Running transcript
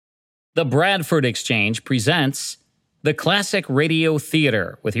The Bradford Exchange presents the Classic Radio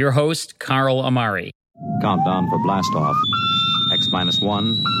Theater with your host, Carl Amari. Countdown for blast-off.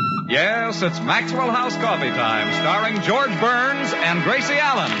 X-1. Yes, it's Maxwell House Coffee Time, starring George Burns and Gracie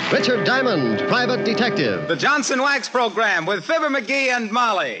Allen. Richard Diamond, Private Detective. The Johnson Wax Program with Fibber McGee and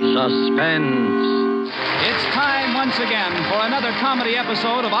Molly. Suspense. It's time once again for another comedy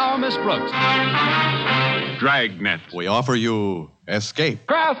episode of Our Miss Brooks. Dragnet. We offer you Escape.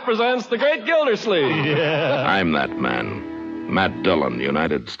 Kraft presents The Great Gildersleeve. Yeah. I'm that man. Matt Dillon,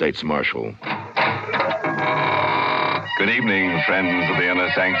 United States Marshal. Good evening, friends of the Inner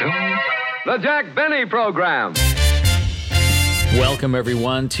Sanctum. The Jack Benny Program. Welcome,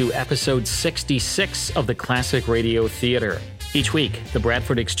 everyone, to episode 66 of the Classic Radio Theater. Each week, the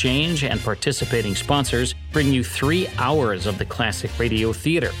Bradford Exchange and participating sponsors bring you 3 hours of the Classic Radio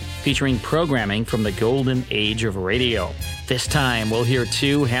Theater, featuring programming from the golden age of radio. This time, we'll hear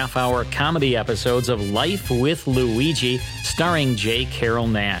 2 half-hour comedy episodes of Life with Luigi, starring J. Carrol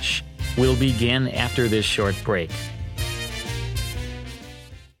Naish. We'll begin after this short break.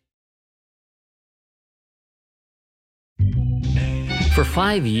 For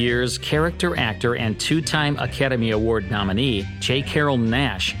 5 years, character actor and 2-time Academy Award nominee J. Carrol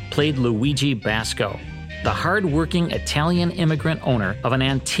Naish played Luigi Basco, the hard-working Italian immigrant owner of an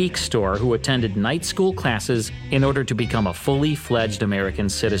antique store who attended night school classes in order to become a fully fledged American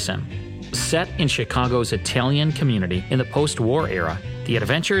citizen. Set in Chicago's Italian community in the post-war era, the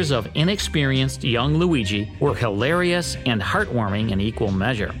adventures of inexperienced young Luigi were hilarious and heartwarming in equal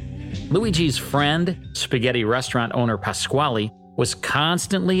measure. Luigi's friend, spaghetti restaurant owner Pasquale, was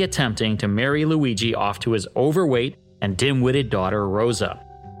constantly attempting to marry Luigi off to his overweight and dim-witted daughter Rosa.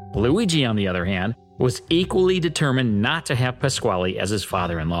 Luigi, on the other hand, was equally determined not to have Pasquale as his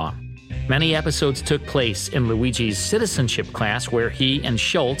father-in-law. Many episodes took place in Luigi's citizenship class where he and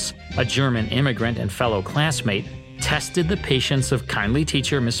Schultz, a German immigrant and fellow classmate, tested the patience of kindly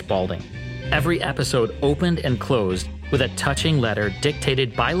teacher Miss Spaulding. Every episode opened and closed with a touching letter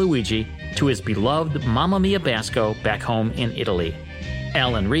dictated by Luigi to his beloved Mamma Mia Basco back home in Italy.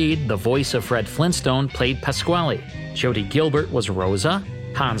 Alan Reed, the voice of Fred Flintstone, played Pasquale. Jody Gilbert was Rosa,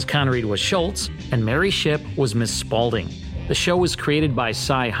 Hans Conried was Schultz, and Mary Shipp was Miss Spaulding. The show was created by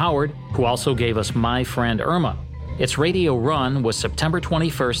Cy Howard, who also gave us My Friend Irma. Its radio run was September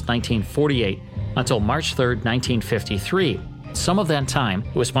 21st, 1948, until March 3rd, 1953. Some of that time,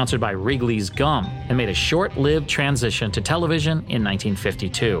 it was sponsored by Wrigley's Gum and made a short-lived transition to television in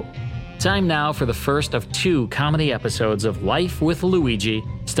 1952. Time now for the first of 2 comedy episodes of Life with Luigi,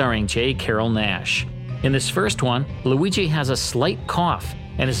 starring J. Carrol Naish. In this first one, Luigi has a slight cough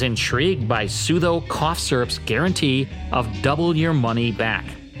and is intrigued by Sutho Cough Syrup's guarantee of double your money back.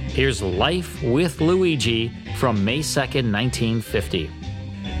 Here's Life with Luigi from May 2nd, 1950.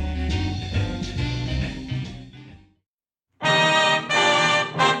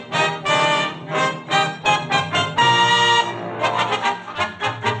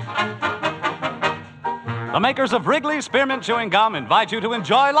 The makers of Wrigley's Spearmint Chewing Gum invite you to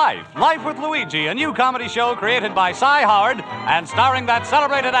enjoy Life with Luigi, a new comedy show created by Cy Howard and starring that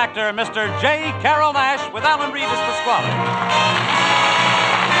celebrated actor, Mr. J. Carrol Naish, with Alan Reed as Pasquale.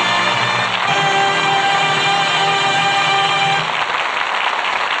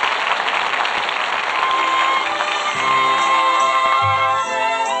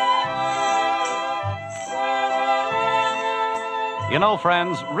 You know,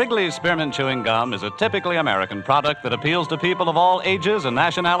 friends, Wrigley's Spearmint Chewing Gum is a typically American product that appeals to people of all ages and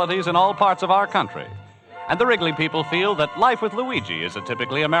nationalities in all parts of our country. And the Wrigley people feel that Life with Luigi is a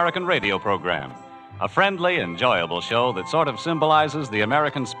typically American radio program, a friendly, enjoyable show that sort of symbolizes the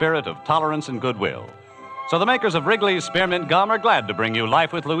American spirit of tolerance and goodwill. So the makers of Wrigley's Spearmint Gum are glad to bring you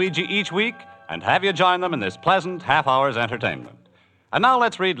Life with Luigi each week and have you join them in this pleasant half-hour's entertainment. And now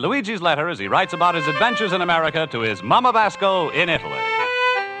let's read Luigi's letter as he writes about his adventures in America to his Mamma Basco in Italy.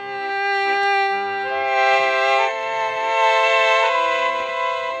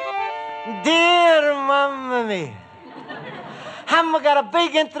 Dear Mamma Mia, I've got a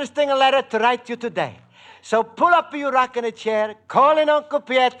big, interesting letter to write you today. So pull up your rocking chair, call in Uncle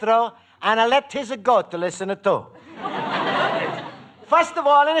Pietro, and I'll let his goat to listen to. First of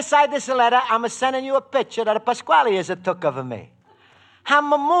all, inside this letter, I'm sending you a picture that Pasquale has took of me.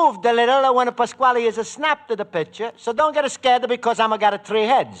 I'm moved a little when Pasquale is snapped the picture, so don't get scared because I'm got 3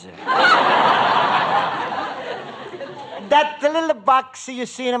 heads. That little box you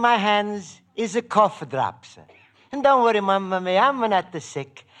see in my hands is a cough drops. And don't worry, Mamma Mia, I'm not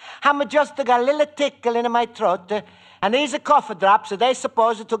sick. I'm just got a little tickle in my throat, and these cough drops, they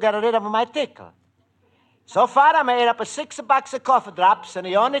supposed to get rid of my tickle. So far, I made up a 6 box of cough drops, and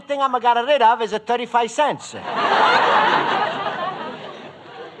the only thing I'm got rid of is a 35 cents.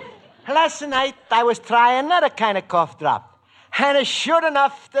 Last night, I was trying another kind of cough drop, and sure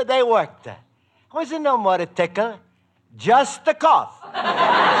enough, they worked. Wasn't no more a tickle, just a cough.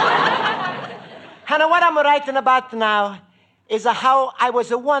 And what I'm writing about now is how I was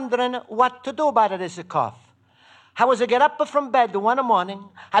wondering what to do about this cough. I was get up from bed one morning,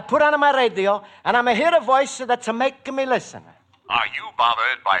 I put on my radio, and I'm hear a voice that's making me listen. Are you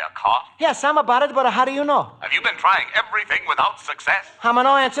bothered by a cough? Yes, I'm bothered, but how do you know? Have you been trying everything without success? I'm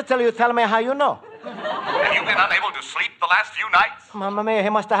no answer till you tell me how you know. Have you been unable to sleep the last few nights? Mamma mia, he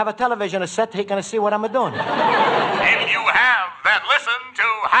must have a television set. He can see what I'm doing. If you have, then listen to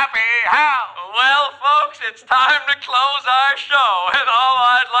Happy Hal. Well, folks, it's time to close our show, and all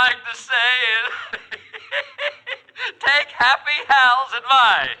I'd like to say is take Happy Hal's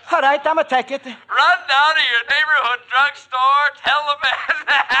advice. All right, I'm going to take it. Run down to your neighborhood drugstore, tell the man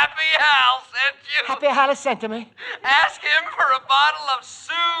that Happy Hal sent you. Happy Hal sent to me. Ask him for a bottle of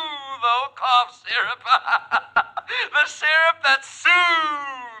Sootho cough syrup. The syrup that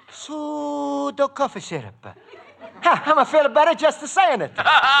soothes. Sootho cough syrup. I'm a feel better just saying it.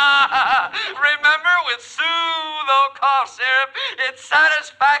 Remember, with Sootho cough syrup, it's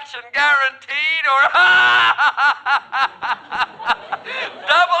satisfaction guaranteed or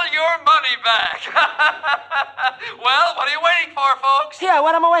double your money back. Well, what are you waiting for, folks? Yeah,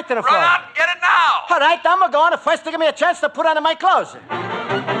 what am I waiting for? Run out and get it now. All right, I'm going to first to give me a chance to put on my clothes.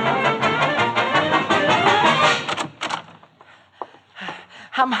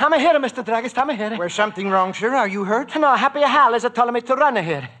 I'm here, Mr. Druggist. I'm here. Where's something wrong, sir? Are you hurt? No, Happy Hal is telling me to run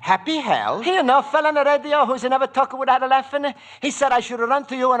here. Happy Hal? You know, fella on the radio who's never talking without a laughing. He said I should run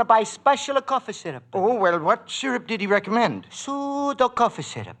to you and buy special coffee syrup. Oh, well, what syrup did he recommend? Pseudo coffee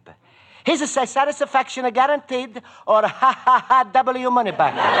syrup. He says satisfaction guaranteed or double your money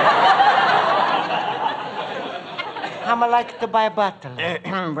back. I'm like to buy a bottle.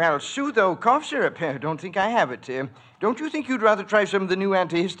 Well, Sootho cough syrup. Don't think I have it. Don't you think you'd rather try some of the new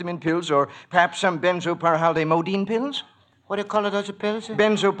antihistamine pills or perhaps some benzopyrahaldemodine pills? What do you call those pills?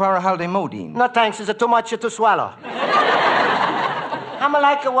 Benzopyrahaldemodine. No, thanks. It's too much to swallow. I'm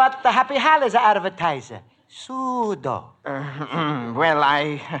like what the Happy Hal is advertiser. Pseudo. Well,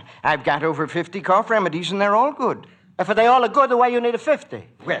 I've got over 50 cough remedies, and they're all good. If they all are good, why you need 50?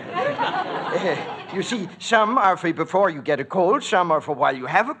 Well, you see, some are for before you get a cold, some are for while you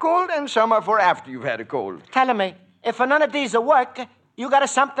have a cold, and some are for after you've had a cold. Tell me, if none of these work, you got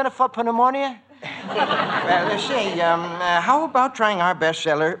something for pneumonia? Well, say, how about trying our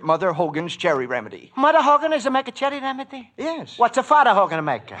bestseller, Mother Hogan's Cherry Remedy? Mother Hogan is to make a cherry remedy? Yes. What's a Father Hogan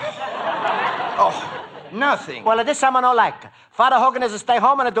make? Oh, nothing. Well, this I'm not like. Father Hogan is to stay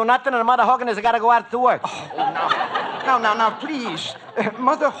home and do nothing, and Mother Hogan is got to go out to work. Oh, now, please.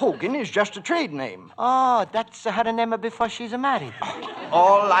 Mother Hogan is just a trade name. Oh, that's her name before she's married.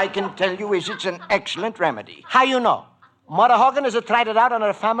 All I can tell you is it's an excellent remedy. How you know? Mother Hogan has tried it out on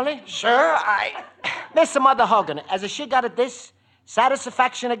her family? Sir, Miss Mother Hogan, has she got this?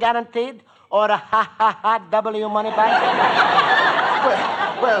 Satisfaction guaranteed? Or double your money back?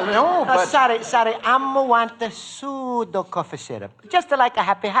 Well, no, but... Sorry, I'm want the pseudo coffee syrup. Just like a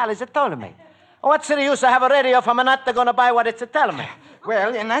Happy Hal is telling me. What's the use of have a radio if I'm not going to buy what it's telling me?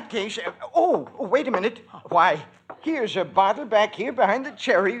 Well, in that case... wait a minute. Why, here's a bottle back here behind the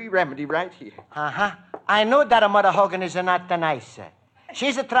cherry remedy right here. Uh-huh. I knew that Mother Hogan is not nice.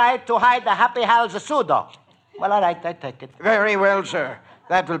 She's tried to hide the Happy Hal's pseudo. Well, all right, I take it. Very well, sir.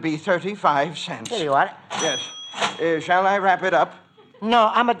 That will be 35 cents. Here you are. Yes. Shall I wrap it up?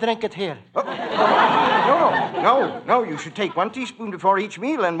 No, I'm going to drink it here. No. You should take 1 teaspoon before each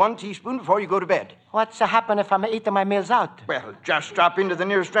meal and 1 teaspoon before you go to bed. What's happen if I'm eating my meals out? Well, just drop into the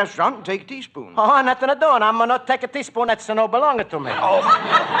nearest restaurant and take a teaspoon. Oh, nothing to do. I'm going to take a teaspoon that's no belonging to me. Oh,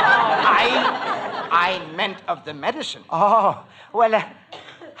 I meant of the medicine. Oh, well,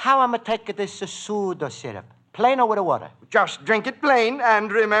 how am I take this pseudo syrup? Plain or with the water? Just drink it plain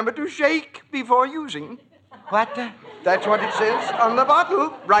and remember to shake before using. What? That's what it says on the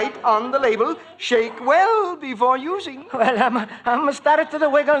bottle, right on the label. Shake well before using. Well, I'm started to the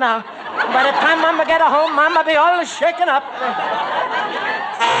wiggle now. By the time Mama get home, Mama be all shaken up.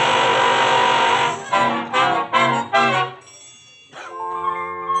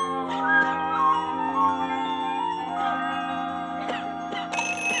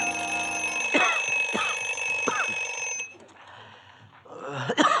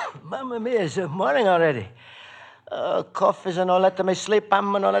 Mamma mia, it's morning already. Coffee's not letting me sleep.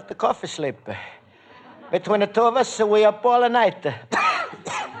 I'm not let the coffee sleep. Between the two of us, we up all night.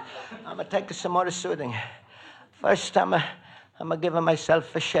 I'm going to take some more soothing. First, I'm giving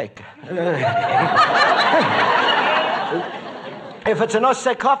myself a shake. If it's an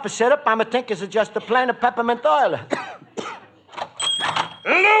no-say coffee syrup, I'm think it's just a plain peppermint oil.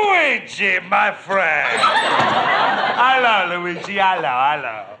 Luigi, my friend. Hello, Luigi.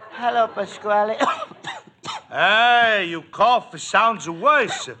 Hello. Hello, Pasquale. Hey, you cough. It sounds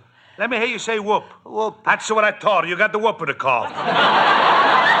worse. Let me hear you say whoop. Whoop. That's what I taught you. You got the whoop of the cough.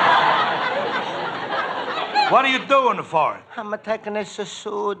 What are you doing for it? I'm taking this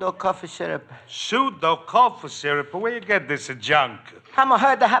pseudo coffee syrup. Pseudo coffee syrup? Where you get this junk? I'm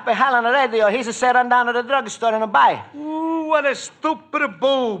heard the Happy Hal on the radio. He's say run down to the drugstore and buy. Ooh, what a stupid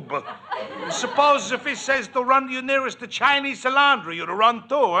boob. Suppose if he says to run you nearest the Chinese laundry, you'd run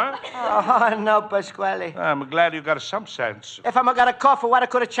too, huh? Oh, no, Pasquale. I'm glad you got some sense. If I'm got a coffee, what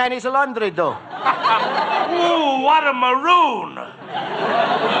could a Chinese laundry do? Ooh, what a maroon.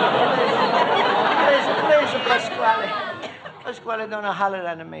 Please, Pasquale. Pasquale, don't holler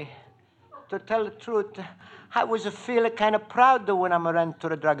at me. To tell the truth, I was feeling kind of proud when I ran to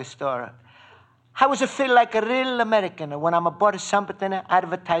the drugstore. I was feeling like a real American when I'm bought something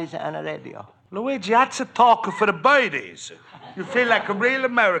advertising on the radio. Luigi, that's a talk for the birdies. You feel like a real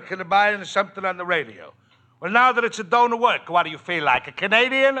American buying something on the radio. Well, now that it's a don't work, what do you feel like, a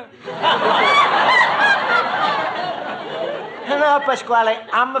Canadian? No, Pasquale,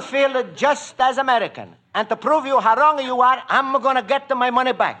 I'm feeling just as American. And to prove you how wrong you are, I'm going to get my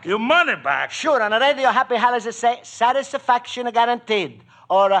money back. Your money back? Sure, on the radio, Happy Hal say, satisfaction guaranteed.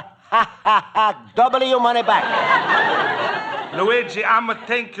 Or, double your money back. Luigi, I'm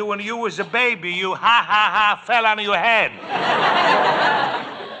thinking when you was a baby, you fell on your head.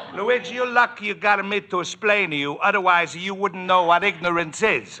 Luigi, you're lucky you got me to explain to you. Otherwise, you wouldn't know what ignorance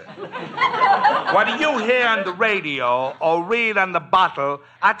is. What you hear on the radio or read on the bottle,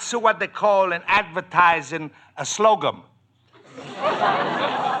 that's what they call in advertising a slogan.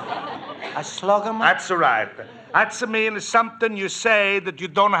 A slogan? That's right. That's means something you say that you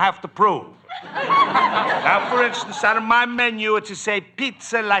don't have to prove. Now, for instance, on my menu, it's to say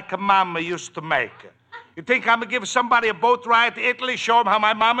pizza like a mama used to make. You think I'm going to give somebody a boat ride to Italy, show them how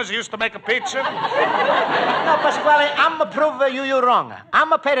my mamas used to make a pizza? No, Pasquale, I'm going to prove you're wrong. I'm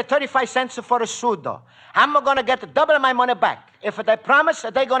going to pay the 35 cents for a pseudo. I'm going to get double my money back. If they promise,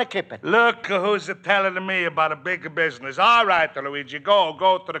 they're going to keep it. Look who's telling me about a big business. All right, Luigi,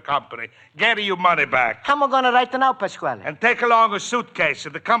 go to the company. Get your money back. I'm going to write it now, Pasquale. And take along a suitcase.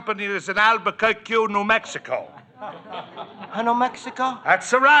 The company is in Albuquerque, New Mexico. New Mexico?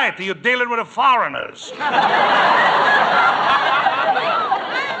 That's right. You're dealing with the foreigners.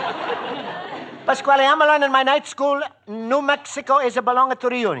 Pasquale, I'm learning in my night school. New Mexico is belonging to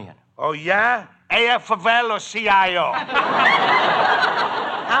the Union. Oh, yeah? AFL or CIO?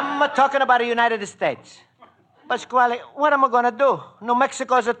 I'm talking about the United States. Pasquale, what am I going to do? New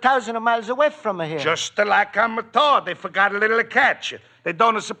Mexico is 1,000 miles away from here. Just like I'm taught. They forgot a little catch. They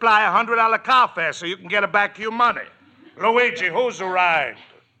don't supply $100 car fare so you can get back your money. Luigi, who's right?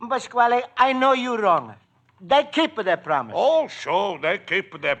 Pasquale, I know you're wrong. They keep their promise. Oh, sure, they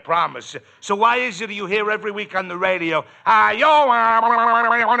keep their promise. So why is it you hear every week on the radio,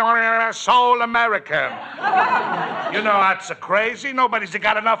 you're soul American? You know, that's crazy. Nobody's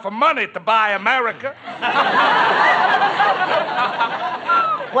got enough money to buy America.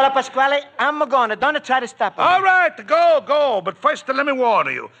 Well, Pasquale, I'm going. Don't try to stop me. All right, go. But first, let me warn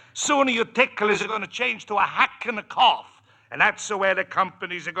you. Sooner your tickles are going to change to a hack and a cough. And that's the way the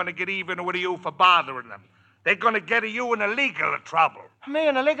companies are going to get even with you for bothering them. They're going to get you in illegal trouble. Me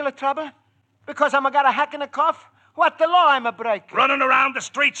in illegal trouble? Because I'm got a hack and a cough? What the law I'm a breaking? Running around the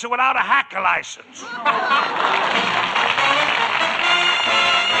streets without a hacker license.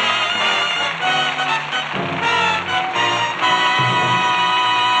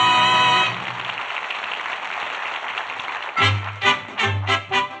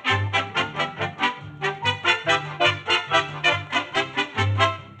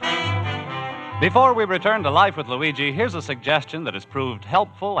 Before we return to Life with Luigi, here's a suggestion that has proved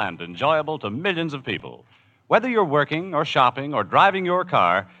helpful and enjoyable to millions of people. Whether you're working or shopping or driving your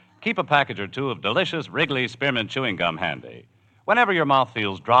car, keep a package or two of delicious Wrigley Spearmint Chewing Gum handy. Whenever your mouth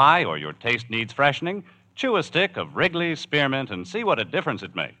feels dry or your taste needs freshening, chew a stick of Wrigley Spearmint and see what a difference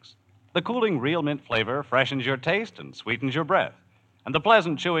it makes. The cooling real mint flavor freshens your taste and sweetens your breath. And the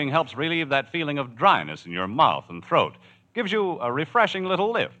pleasant chewing helps relieve that feeling of dryness in your mouth and throat, gives you a refreshing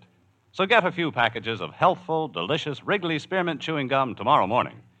little lift. So get a few packages of healthful, delicious Wrigley Spearmint Chewing Gum tomorrow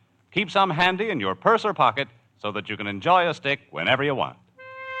morning. Keep some handy in your purse or pocket so that you can enjoy a stick whenever you want.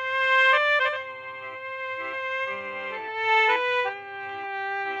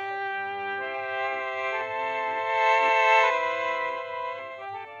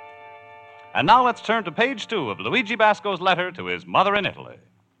 And now let's turn to page 2 of Luigi Basco's letter to his mother in Italy.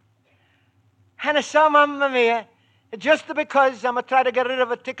 And so, Mamma Mia, just because I'm trying to get rid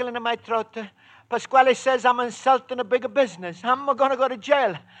of a tickling in my throat, Pasquale says I'm insulting a bigger business. I'm going to go to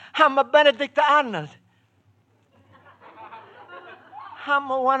jail. I'm a Benedict Arnold. I'm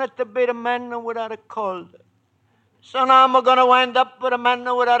wanted to be the man without a cold. So now I'm going to wind up with a man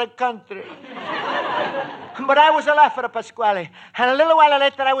without a country. But I was a laugher at Pasquale. And a little while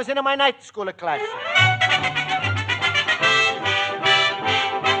later, I was in my night school class.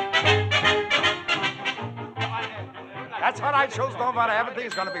 That's what I chose. Don't worry.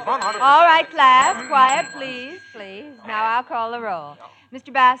 Everything's going to be fun. 100%. All right, class. Quiet, please, please. Now I'll call the roll.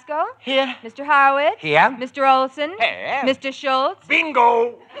 Mr. Basco? Here. Mr. Horowitz? Here. Mr. Olson? Here. Mr. Schultz?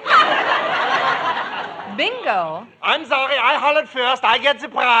 Bingo! Bingo? I'm sorry. I hollered first. I get the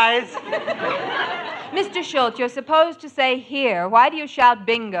prize. Mr. Schultz, you're supposed to say here. Why do you shout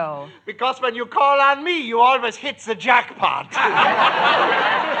bingo? Because when you call on me, you always hit the jackpot.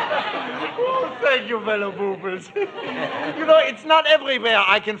 Oh, thank you, fellow boopers. You know, it's not everywhere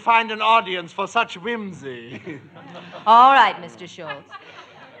I can find an audience for such whimsy. All right, Mr. Schultz.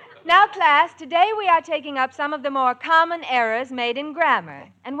 Now, class, today we are taking up some of the more common errors made in grammar.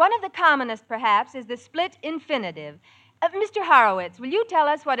 And one of the commonest, perhaps, is the split infinitive. Mr. Horowitz, will you tell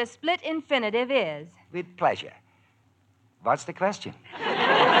us what a split infinitive is? With pleasure. What's the question?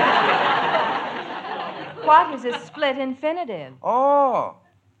 What is a split infinitive? Oh,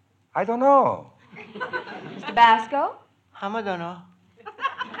 I don't know. Mr. Basco? I don't know.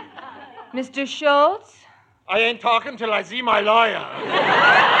 Mr. Schultz? I ain't talking till I see my lawyer.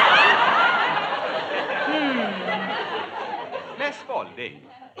 Miss Spaulding,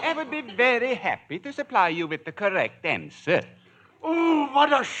 I would be very happy to supply you with the correct answer. Ooh,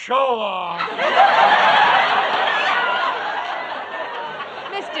 what a show-off!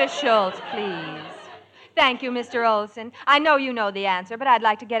 Mr. Schultz, please. Thank you, Mr. Olson. I know you know the answer, but I'd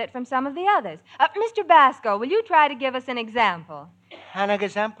like to get it from some of the others. Mr. Basco, will you try to give us an example? An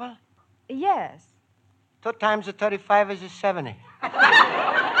example? Yes. 2 times 35 is 70.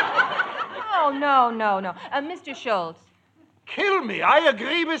 Oh, no. Mr. Schultz. Kill me. I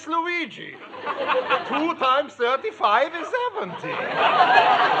agree with Luigi. 2 times 35 is 70.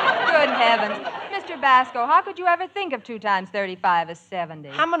 Good heavens. Mr. Basco, how could you ever think of 2 times 35 is 70?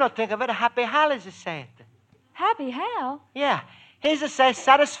 I'm going to think of it. Happy Hal is a say it. Happy Hal? Yeah. He's a say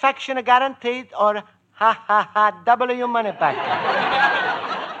satisfaction guaranteed or double your money back.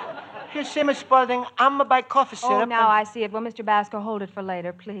 You see, Miss Spaulding, I'm going to buy coffee syrup. Oh, now I see it. Well, Mr. Basco, hold it for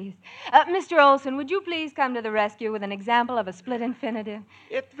later, please. Mr. Olson, would you please come to the rescue with an example of a split infinitive?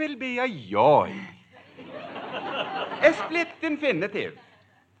 It will be a joy. A split infinitive.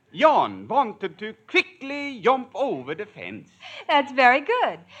 Jan wanted to quickly jump over the fence. That's very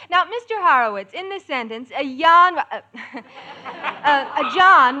good. Now, Mr. Horowitz, in this sentence, a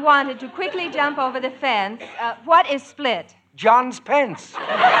John wanted to quickly jump over the fence. What is split? John's pence.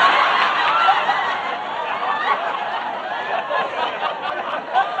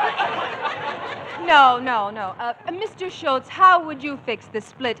 No. Mr. Schultz, how would you fix the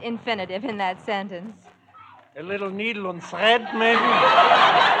split infinitive in that sentence? A little needle and thread, maybe?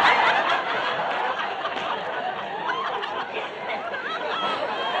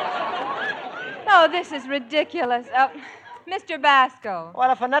 Oh, this is ridiculous. Mr. Basco.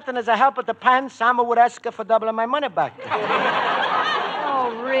 Well, for nothing as a help at the pants, Sama would ask her for doubling my money back.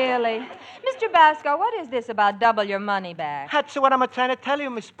 Oh, really? Mr. Basco, what is this about double your money back? That's what I'm trying to tell you,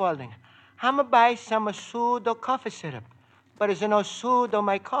 Miss Spaulding. I'm going to buy some pseudo coffee syrup, but there's no pseudo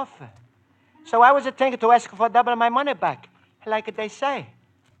my coffee. So I was thinking to ask for double my money back, like they say.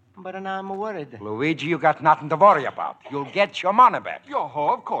 But now I'm worried. Luigi, you got nothing to worry about. You'll get your money back.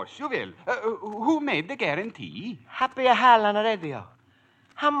 Oh, of course you will. Who made the guarantee? Happy Hal on the radio.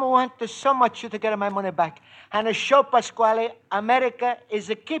 I want so much to get my money back. And to show Pasquale, America is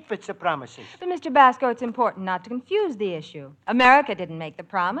a keep its promises. But, Mr. Basco, it's important not to confuse the issue. America didn't make the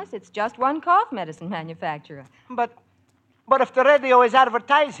promise. It's just one cough medicine manufacturer. But if the radio is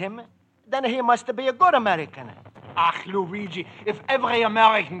advertise him, then he must be a good American. Ach, Luigi, if every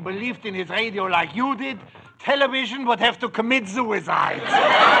American believed in his radio like you did, television would have to commit suicide.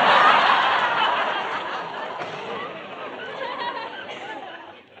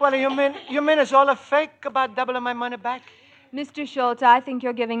 Well, you mean it's all a fake about doubling my money back? Mr. Schultz, I think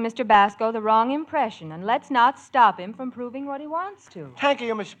you're giving Mr. Basco the wrong impression, and let's not stop him from proving what he wants to. Thank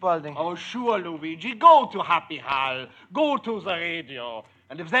you, Miss Spaulding. Oh, sure, Luigi. Go to Happy Hal. Go to the radio.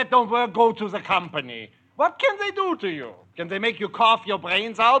 And if that don't work, go to the company. What can they do to you? Can they make you cough your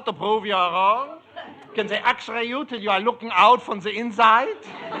brains out to prove you're wrong? Can they x-ray you till you are looking out from the inside?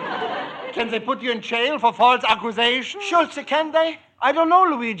 Can they put you in jail for false accusation? Schultz, can they? I don't know,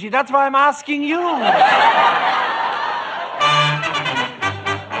 Luigi. That's why I'm asking you.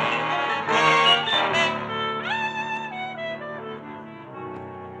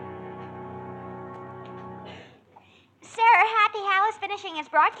 Finishing its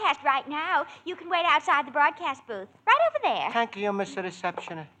broadcast right now. You can wait outside the broadcast booth. Right over there. Thank you, Mr.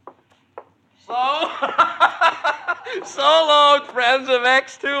 Receptionist. So long, friends of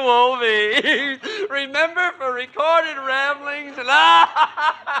X2OV. Remember, for recorded ramblings and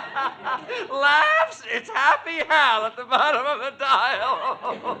laughs, it's Happy Hal at the bottom of the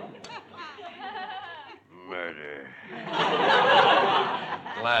dial. Murder.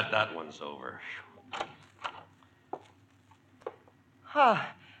 Glad that one's over. Oh,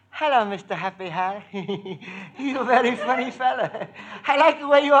 hello, Mr. Happy Hal. You're a very funny fella. I like the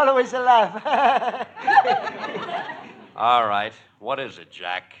way you always laugh. All right. What is it,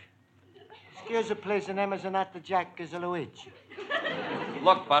 Jack? Excuse me, please. The name is not the Jack, is Luigi.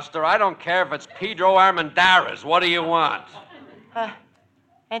 Look, Buster, I don't care if it's Pedro Armendariz. What do you want?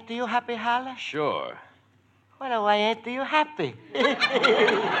 Ain't you happy, Hal? Sure. Well, why ain't you happy?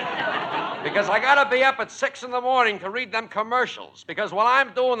 Because I gotta be up at 6 in the morning to read them commercials. Because while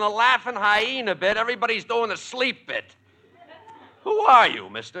I'm doing the laughing hyena bit, everybody's doing the sleep bit. Who are you,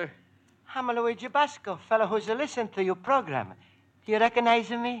 mister? I'm Luigi Basco, fellow who's listening to your program. Do you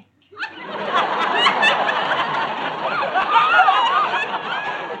recognize me?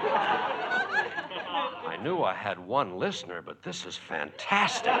 I knew I had one listener, but this is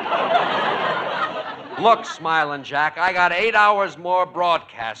fantastic. Look, Smiling Jack, I got 8 hours more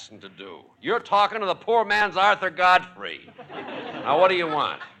broadcasting to do. You're talking to the poor man's Arthur Godfrey. Now, what do you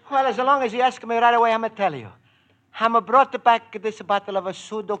want? Well, as long as you ask me right away, I'm going to tell you. I'm brought back this bottle of a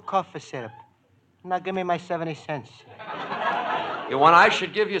pseudo cough syrup. Now, give me my 70 cents. You want I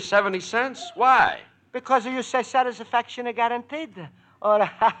should give you 70 cents? Why? Because you say satisfaction is guaranteed. Or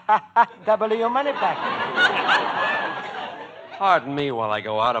double your money back. Pardon me while I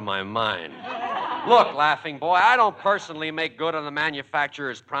go out of my mind. Look, laughing boy, I don't personally make good on the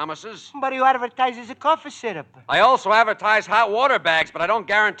manufacturer's promises. But you advertise as a coffee syrup. I also advertise hot water bags, but I don't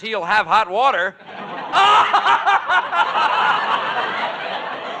guarantee you'll have hot water.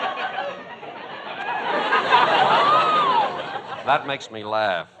 That makes me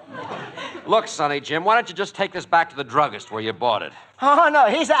laugh. Look, Sonny Jim, why don't you just take this back to the druggist where you bought it? Oh, no,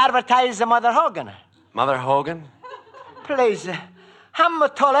 he's advertising Mother Hogan. Mother Hogan? Please, I'm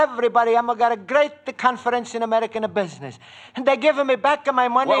told everybody I'm got a great conference in American business. And they're giving me back my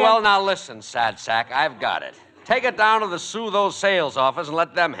money. Well, now listen, sad sack, I've got it. Take it down to the Pseudo sales office and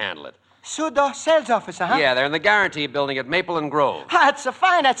let them handle it. Pseudo sales officer, huh? Yeah, they're in the Guarantee building at Maple and Grove. That's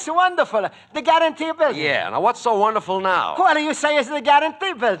fine. That's wonderful. The Guarantee building. Yeah, now what's so wonderful now? What do you say is the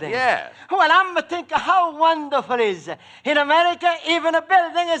Guarantee building? Yeah. Well, I'm thinking how wonderful it is. In America, even a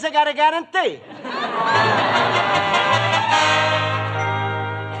building has got a guarantee.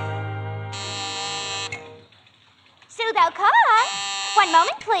 Pseudo cough. One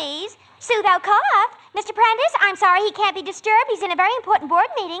moment, please. Pseudo cough. Mr. Prentice, I'm sorry he can't be disturbed. He's in a very important board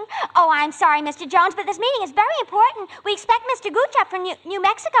meeting. Oh, I'm sorry, Mr. Jones, but this meeting is very important. We expect Mr. Gooch up from New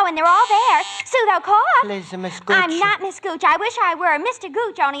Mexico, and they're all there. Pseudo cough. Please, Miss Gooch. I'm not Miss Gooch. I wish I were. Mr.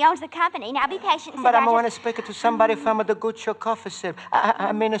 Gooch only owns the company. Now, be patient. But I want to speak to somebody from the Gooch coffee syrup.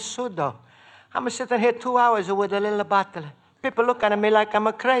 I mean a pseudo. I'm sitting here 2 hours with a little bottle. People look at me like I'm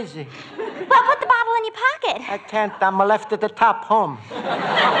crazy. Well, put the bottle in your pocket. I can't. I'm left at the top home.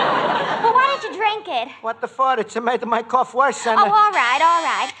 Well, why don't you drink it? What the for? It's made my cough worse. And all right, all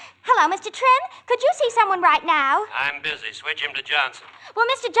right. Hello, Mr. Trim. Could you see someone right now? I'm busy. Switch him to Johnson. Well,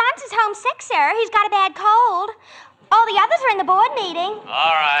 Mr. Johnson's homesick, sir. He's got a bad cold. All the others are in the board meeting. All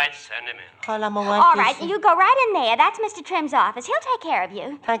right, send him in. All right, you go right in there. That's Mr. Trim's office. He'll take care of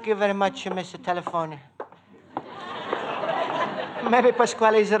you. Thank you very much, Mr. Telephone. Maybe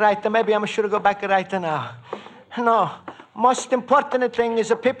Pasquale's right. Maybe I should go back right now. No. Most important thing is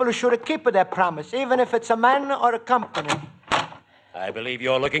the people who should keep their promise, even if it's a man or a company. I believe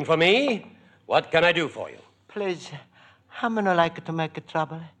you're looking for me. What can I do for you? Please, I'm not like to make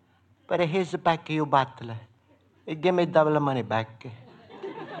trouble, but here's the back of your bottle. Give me double the money back.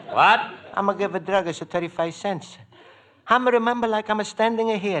 What? I'm going to give a druggist 35 cents. I'm remember like I'm standing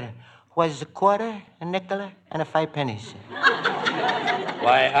here. Was a quarter, a nickel, and 5 pennies.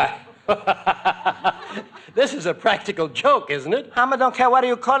 Why, this is a practical joke, isn't it? I don't care what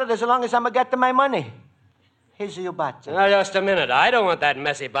you call it as long as I'm getting my money. Here's your bottle. Now, just a minute. I don't want that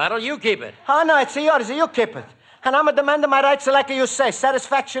messy bottle. You keep it. Oh, no, it's yours. You keep it. And I'm demanding my rights like you say.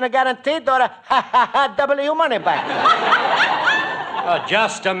 Satisfaction guaranteed or double your money back. Oh,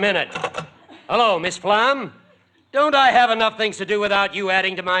 just a minute. Hello, Miss Flam. Don't I have enough things to do without you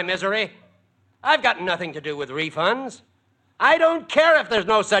adding to my misery? I've got nothing to do with refunds. I don't care if there's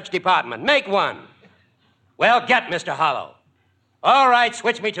no such department. Make one. Well, get Mr. Hollow. All right,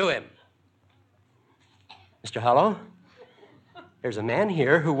 switch me to him. Mr. Hollow, there's a man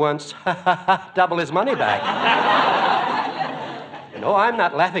here who wants double his money back. No, I'm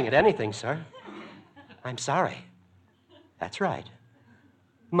not laughing at anything, sir. I'm sorry. That's right.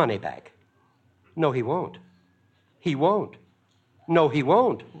 Money back. No, he won't. He won't. No, he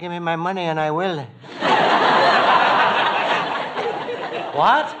won't. Give me my money and I will.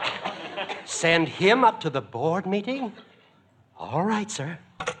 What? Send him up to the board meeting? All right, sir.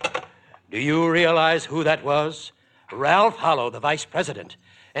 Do you realize who that was? Ralph Hollow, the vice president.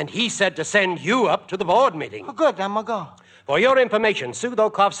 And he said to send you up to the board meeting. Oh, good. I'm going to go. For your information, Pseudo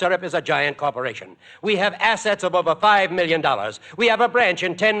Cough Syrup is a giant corporation. We have assets of over $5 million. We have a branch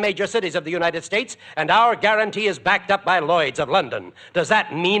in 10 major cities of the United States, and our guarantee is backed up by Lloyd's of London. Does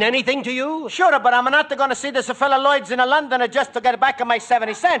that mean anything to you? Sure, but I'm not going to see this fellow Lloyd's in London just to get back my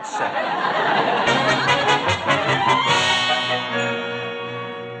 70 cents.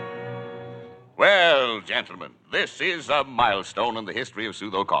 Well, gentlemen, this is a milestone in the history of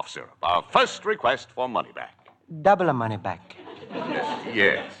Pseudo Cough Syrup. Our first request for money back. Double the money back.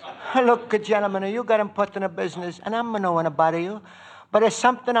 Yes. Look, gentlemen, you got important business, and I'm knowing about you, but there's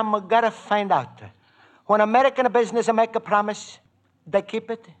something I'm gotta find out. When American business make a promise, they keep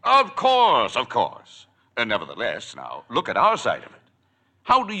it? Of course, of course. Nevertheless, now, look at our side of it.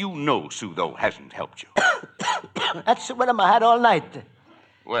 How do you know Pseudo hasn't helped you? That's what I had all night.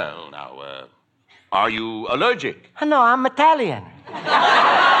 Well, now, are you allergic? No, I'm Italian.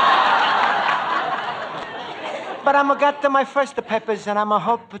 But I'm got my first peppers, and I'm a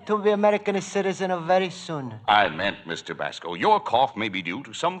hope to be American citizen very soon. I meant, Mr. Basco, your cough may be due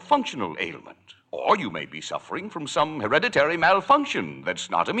to some functional ailment. Or you may be suffering from some hereditary malfunction that's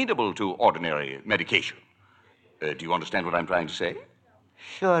not amenable to ordinary medication. Do you understand what I'm trying to say?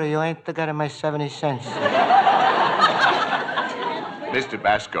 Sure, you ain't got my 70 cents. Mr.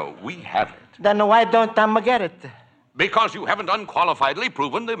 Basco, we have it. Then why don't I get it? Because you haven't unqualifiedly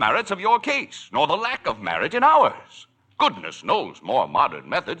proven the merits of your case, nor the lack of merit in ours. Goodness knows more modern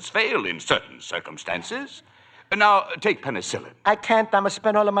methods fail in certain circumstances. Now, take penicillin. I can't. I'm going to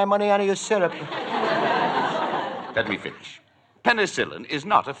spend all of my money on your syrup. Let me finish. Penicillin is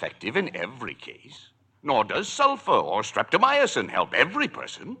not effective in every case, nor does sulfur or streptomycin help every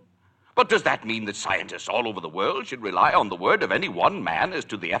person. But does that mean that scientists all over the world should rely on the word of any one man as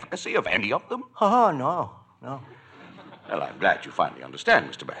to the efficacy of any of them? Oh, no. Well, I'm glad you finally understand,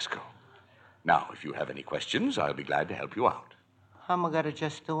 Mr. Basco. Now, if you have any questions, I'll be glad to help you out. I'm going to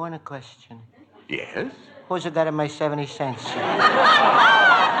just do one question. Yes? Who's got my 70 cents?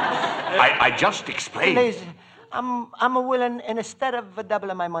 I just explained. Please, I'm willing, instead of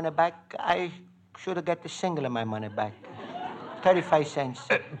doubling my money back, I should have got the single of my money back. 35 cents.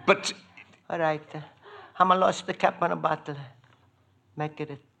 But... All right. I'm lost the cap on a bottle. Make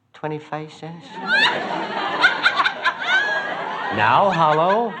it 25 cents. Now,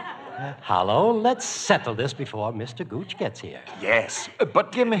 Hollow, let's settle this before Mr. Gooch gets here. Yes,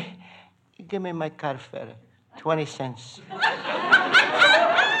 but... Give me my car fare. 20 cents.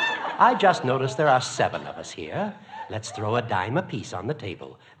 I just noticed there are 7 of us here. Let's throw a dime apiece on the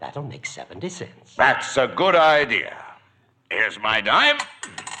table. That'll make 70 cents. That's a good idea. Here's my dime.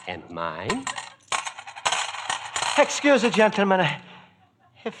 And mine. Excuse me, gentlemen.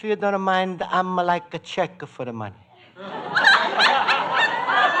 If you don't mind, I'm like a check for the money.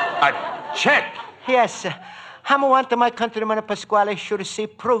 A check? Yes. I'm wanting my countryman Pasquale should see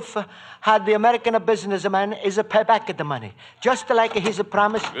proof how the American businessman is a pay back the money. Just like he's a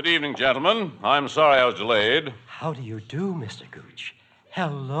promise. Good evening, gentlemen. I'm sorry I was delayed. How do you do, Mr. Gooch?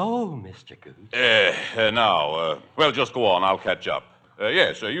 Hello, Mr. Gooch. Well, just go on. I'll catch up.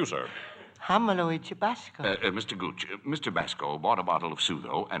 Yes, you, sir. I'm Luigi Basco. Mr. Gooch, Mr. Basco bought a bottle of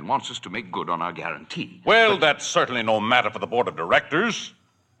Pseudo and wants us to make good on our guarantee. Well, that's certainly no matter for the board of directors.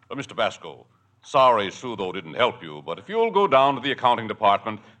 Mr. Basco, sorry Pseudo didn't help you, but if you'll go down to the accounting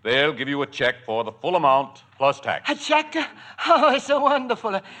department, they'll give you a check for the full amount plus tax. A check? Oh, it's so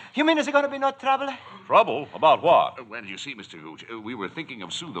wonderful. You mean there's going to be no trouble? Trouble? About what? Well, you see, Mr. Gooch, we were thinking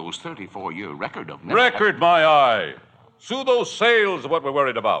of Pseudo's 34-year record of... Record, my eye. Pseudo's sales are what we're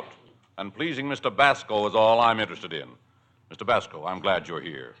worried about. And pleasing Mr. Basco is all I'm interested in. Mr. Basco, I'm glad you're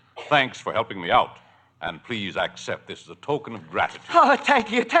here. Thanks for helping me out. And please accept this as a token of gratitude. Oh,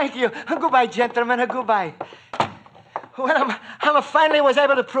 thank you. Goodbye, gentlemen. Goodbye. Well, I finally was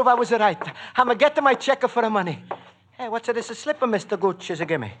able to prove I was right. I'm going to get to my check for the money. Hey, what's this a slipper, Mr. Gooch?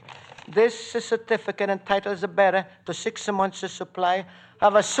 Give me. This is certificate entitles the bearer to 6 months' supply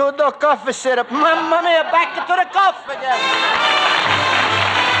of a pseudo cough syrup. Mamma mia, back to the cough again.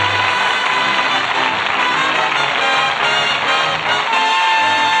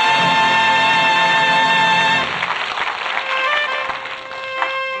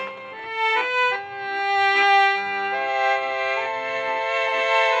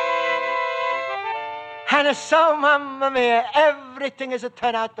 And so, Mamma mia, everything is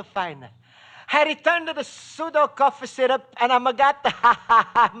turned out to fine. I returned to the pseudo cough syrup, and I got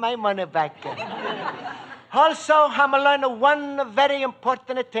my money back. Also, I'm learning one very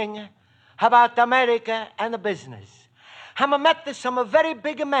important thing about America and the business. I'm met some very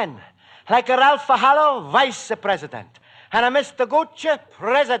big men, like Ralph Hallo, vice president, and Mr. Gooch,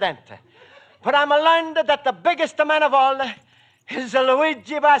 president. But I'm learned that the biggest man of all is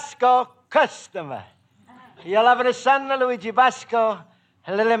Luigi Basco, customer. You'll have a son, Luigi Basco,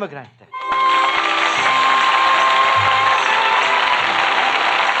 a little immigrant.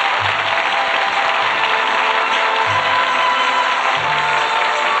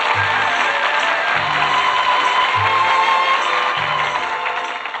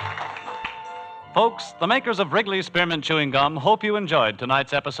 Folks, the makers of Wrigley Spearmint Chewing Gum hope you enjoyed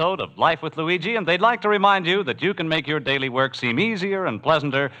tonight's episode of Life with Luigi, and they'd like to remind you that you can make your daily work seem easier and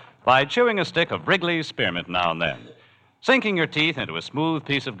pleasanter by chewing a stick of Wrigley Spearmint now and then. Sinking your teeth into a smooth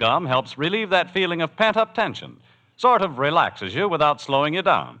piece of gum helps relieve that feeling of pent-up tension, sort of relaxes you without slowing you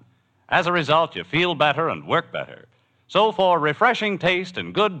down. As a result, you feel better and work better. So for refreshing taste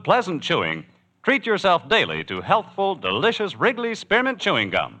and good, pleasant chewing, treat yourself daily to healthful, delicious Wrigley Spearmint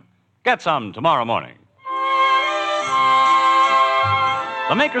Chewing Gum. Get some tomorrow morning.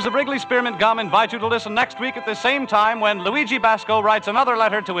 The makers of Wrigley Spearmint Gum invite you to listen next week at the same time when Luigi Basco writes another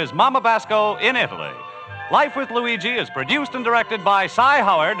letter to his Mama Basco in Italy. Life with Luigi is produced and directed by Cy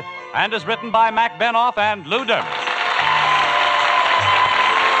Howard and is written by Mac Benoff and Lou Dermott.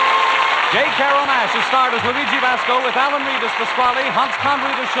 J. Carroll Nash is starred as Luigi Basco with Alan Reed as Pasquale, Hans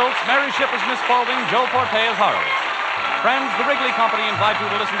Conried as Schultz, Mary Shipp as Miss Spaulding, Joe Forte as Horace. Friends, the Wrigley Company invite you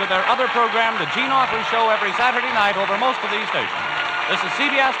to listen to their other program, The Gene Autry Show, every Saturday night over most of these stations. This is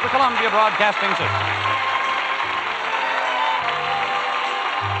CBS, the Columbia Broadcasting System.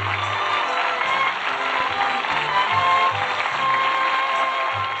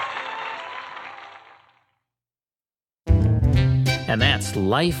 And that's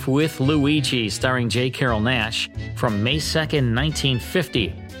Life with Luigi, starring J. Carroll Nash, from May 2nd,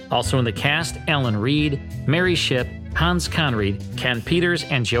 1950. Also in the cast, Alan Reed, Mary Shipp, Hans Conried, Ken Peters,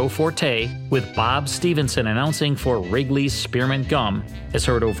 and Joe Forte, with Bob Stevenson announcing for Wrigley's Spearmint Gum, as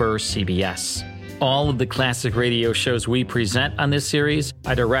heard over CBS. All of the classic radio shows we present on this series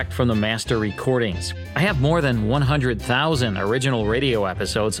are direct from the master recordings. I have more than 100,000 original radio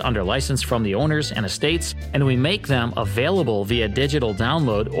episodes under license from the owners and estates, and we make them available via digital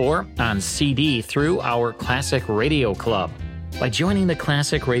download or on CD through our Classic Radio Club. By joining the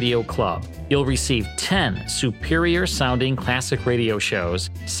Classic Radio Club, you'll receive 10 superior-sounding classic radio shows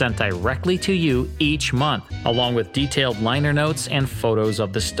sent directly to you each month, along with detailed liner notes and photos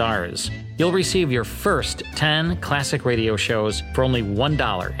of the stars. You'll receive your first 10 classic radio shows for only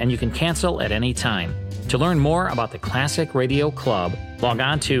 $1, and you can cancel at any time. To learn more about the Classic Radio Club, log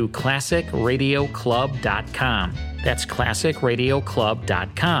on to ClassicRadioClub.com. That's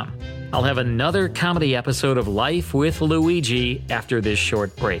ClassicRadioClub.com. I'll have another comedy episode of Life with Luigi after this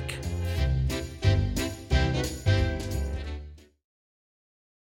short break.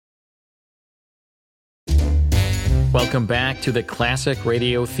 Welcome back to the Classic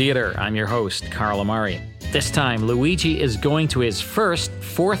Radio Theater. I'm your host, Carl Amari. This time, Luigi is going to his first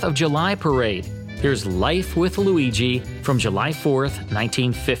 4th of July parade. Here's Life with Luigi from July 4th,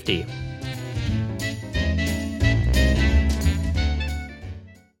 1950.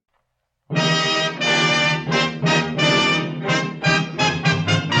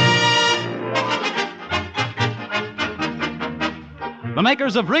 The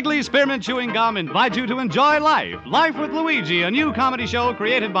makers of Wrigley Spearmint Chewing Gum invite you to enjoy Life with Luigi, a new comedy show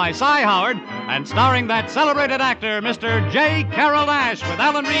created by Cy Howard and starring that celebrated actor, Mr. J. Carroll Nash, with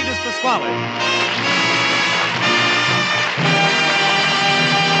Alan Reed as Pasquale.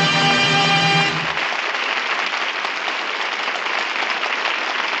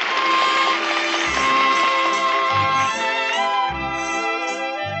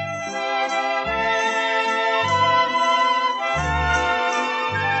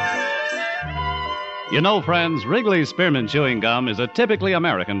 You know, friends, Wrigley Spearmint Chewing Gum is a typically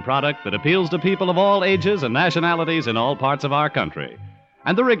American product that appeals to people of all ages and nationalities in all parts of our country.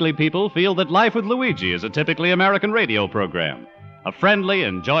 And the Wrigley people feel that Life with Luigi is a typically American radio program, a friendly,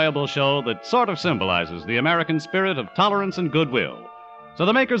 enjoyable show that sort of symbolizes the American spirit of tolerance and goodwill. So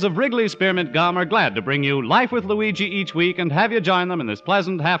the makers of Wrigley Spearmint Gum are glad to bring you Life with Luigi each week and have you join them in this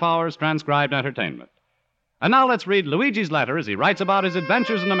pleasant half-hour's transcribed entertainment. And now let's read Luigi's letter as he writes about his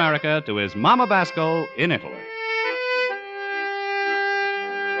adventures in America to his Mama Basco in Italy.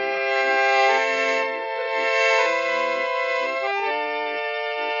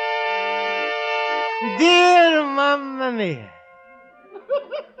 Dear Mamma Mia,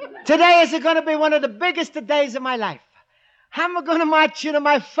 today is going to be one of the biggest days of my life. I'm going to march into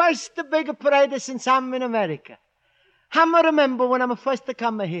my first big parade since I'm in America. I'm remember when I'm first to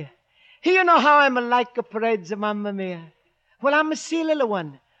come here. You know how I'm like parades, Mamma Mia. Well, I'm a silly little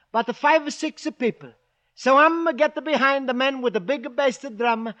one, about 5 or 6 people. So I'm get behind the men with the big bass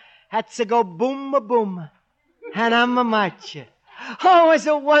drum. That's a go boom, boom, and I'm a march. Oh, it's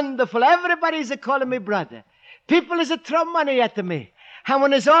a wonderful. Everybody's calling me brother. People is throw money at me. And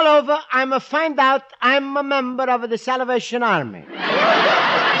when it's all over, I'm find out I'm a member of the Salvation Army.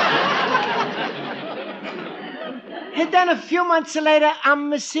 And then a few months later,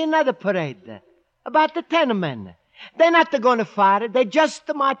 I'm seeing another parade. About 10 men. They're not going far. They're just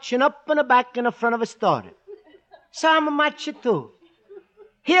marching up and back in the front of a store. So I'm marching too.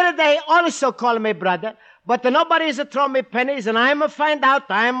 Here they also call me brother, but nobody's throw me pennies, and I'm find out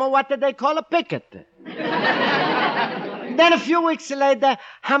I'm what they call a picket. Then a few weeks later,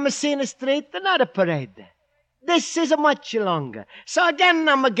 I'm seeing the street, another parade. This is much longer. So again,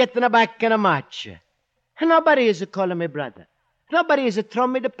 I'm getting back in a march. Nobody is calling me brother. Nobody is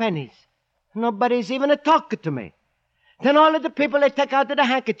throwing me the pennies. Nobody's even talking to me. Then all of the people, they take out the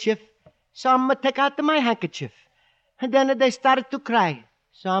handkerchief. So I'm going to take out my handkerchief. And then they started to cry.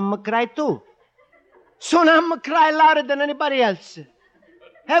 So I'm going to cry too. Soon I'm going to cry louder than anybody else.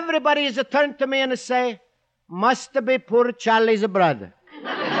 Everybody is turned to me and say, must be poor Charlie's brother.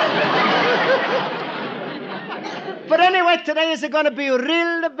 But anyway, today is going to be a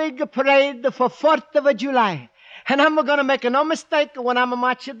real big parade for 4th of July. And I'm going to make no mistake when I'm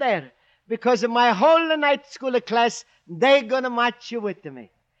marching there. Because my whole night school class, they're going to march with me.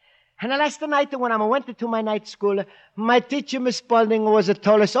 And the last night when I went to my night school, my teacher, Miss Spaulding, was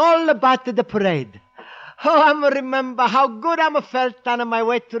told us all about the parade. Oh, I remember how good I felt on my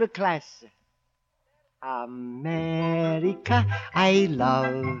way to the class. America, I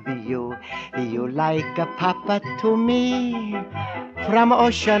love you. You like a papa to me. From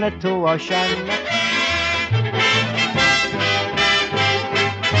ocean to ocean.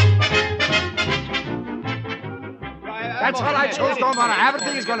 That's what I chose. Don't want to have it.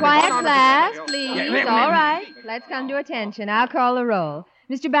 Everything's going to be Quiet, fun on class, it. please. Yeah, All right. Let's come to attention. I'll call the roll.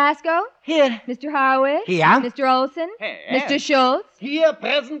 Mr. Basco? Here. Mr. Horowitz? Here. Mr. Olson? Here. Mr. Schultz? Here,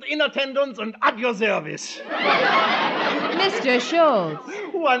 present, in attendance, and at your service. Mr. Schultz.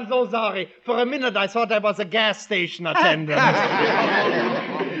 Oh, I'm so sorry. For a minute, I thought I was a gas station attendant.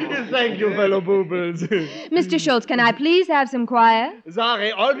 Thank you, fellow boobles. Mr. Schultz, can I please have some quiet?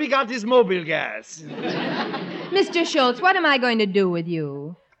 Sorry, all we got is mobile gas. Mr. Schultz, what am I going to do with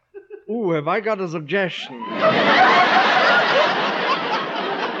you? Ooh, have I got a suggestion?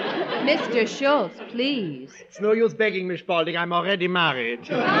 Mr. Schultz, please. It's no use begging, Miss Spaulding. I'm already married.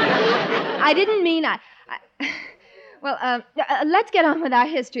 I didn't mean Well, let's get on with our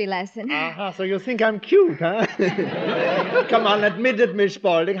history lesson. Uh-huh, so you think I'm cute, huh? Come on, admit it, Miss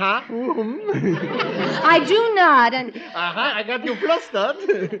Spaulding, huh? I do not, and... Uh-huh, I got you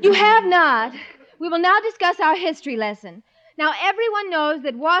flustered. You have not. We will now discuss our history lesson. Now, everyone knows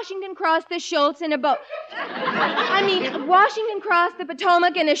that Washington crossed the Schultz in a boat. Washington crossed the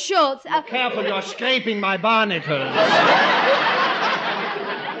Potomac in a Schultz. Careful, you're scraping my barnacles.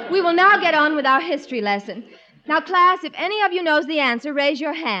 We will now get on with our history lesson. Now, class, if any of you knows the answer, raise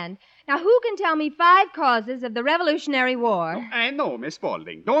your hand. Now, who can tell me 5 causes of the Revolutionary War? I know, Miss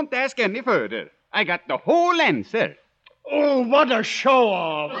Spaulding. Don't ask any further. I got the whole answer. Oh, what a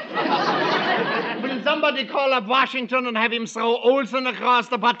show-off. Will somebody call up Washington and have him throw Olson across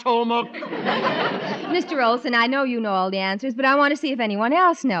the Potomac? Mr. Olson, I know you know all the answers, but I want to see if anyone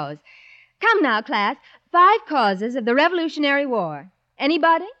else knows. Come now, class. 5 causes of the Revolutionary War.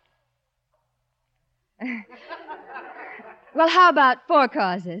 Anybody? Well, how about 4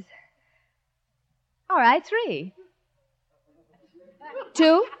 causes? All right, 3.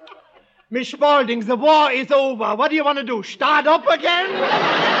 2? Miss Spaulding, the war is over. What do you want to do, start up again?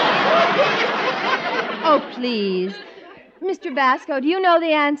 Oh, please. Mr. Basco, do you know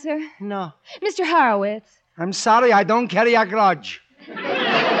the answer? No. Mr. Horowitz? I'm sorry, I don't carry a grudge.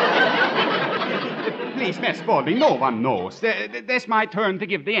 Please, Miss Spaulding, no one knows. That's my turn to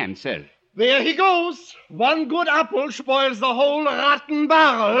give the answer. There he goes. One good apple spoils the whole rotten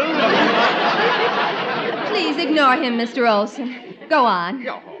barrel. Please ignore him, Mr. Olson. Go on.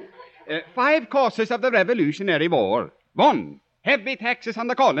 5 causes of the Revolutionary War. 1. Heavy taxes on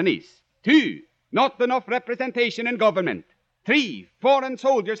the colonies. 2. Not enough representation in government. 3. Foreign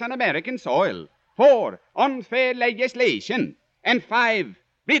soldiers on American soil. 4. Unfair legislation. And 5.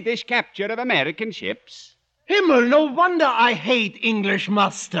 British capture of American ships. Himmel, no wonder I hate English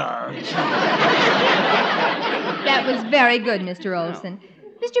mustard. That was very good, Mr. Olson.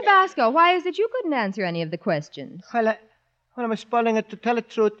 Mr. Basco, why is it you couldn't answer any of the questions? Well, I'm spoiling it to tell the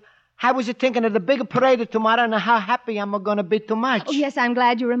truth. I was thinking of the big parade tomorrow and how happy I'm going to be too much. Oh, yes, I'm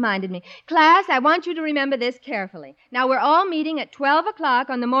glad you reminded me. Class, I want you to remember this carefully. Now, we're all meeting at 12 o'clock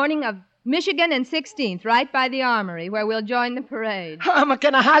on the morning of Michigan and 16th, right by the Armory, where we'll join the parade. I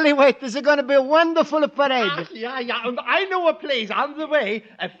can hardly wait. This is going to be a wonderful parade. Yeah, and I know a place on the way.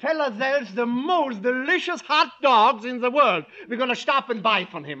 A fella sells the most delicious hot dogs in the world. We're going to stop and buy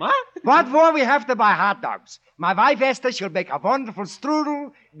from him, huh? What for we have to buy hot dogs? My wife Esther, she'll make a wonderful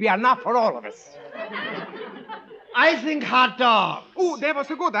strudel. Be enough for all of us. I think hot dogs. Oh, that was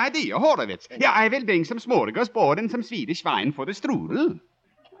a good idea, Horowitz. Yeah, I will bring some smorgasbord and some Swedish wine for the strudel.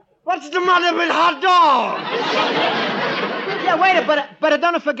 What's the matter with hot dogs? Yeah, wait, but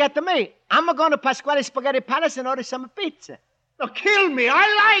don't forget to me. I'm going to Pasquale Spaghetti Palace and order some pizza. Oh, kill me. I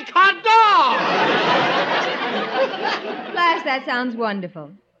like hot dogs. Class, that sounds wonderful.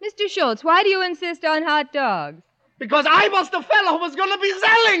 Mr. Schultz, why do you insist on hot dogs? Because I was the fellow who was going to be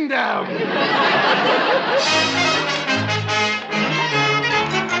selling them.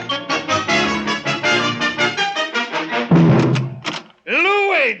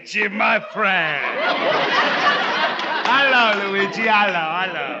 Luigi, my friend. Hello, Luigi.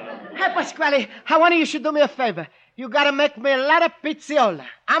 Hello. Hey, Pasquale, I wonder you should do me a favor. You gotta make me a lot of pizziola.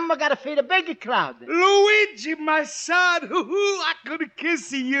 I'm gonna feed a big crowd. Luigi, my son. I could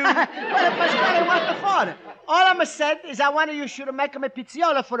kiss you. Well, Pasquale, what the for? All I'm said is I wonder you should make me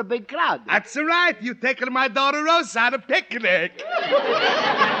pizziola for a big crowd. That's right. You taking my daughter Rosa on a picnic.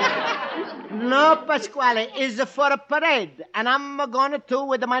 No, Pasquale, it's for a parade, and I'm going to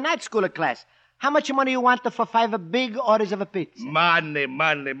with my night school class. How much money you want for 5 big orders of a pizza? Money.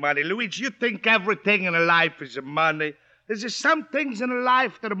 Luigi, you think everything in life is money. There's just some things in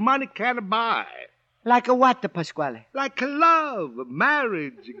life that money can't buy. Like a what, Pasquale? Like a love, a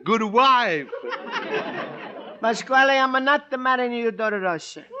marriage, a good wife. Pasquale, I'm not marrying you, daughter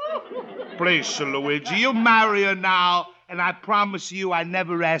Rosa. Please, Luigi, you marry her now, and I promise you I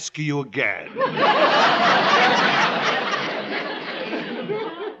never ask you again.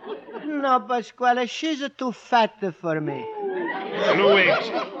 No, Pasquale, she's too fat for me.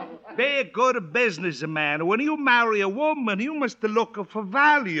 Luigi, be a good businessman. When you marry a woman, you must look for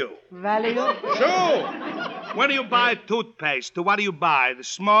value. Value? Sure. When you buy toothpaste, what do you buy? The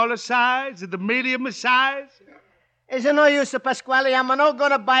smaller size? The medium size? It's no use, Pasquale. I'm not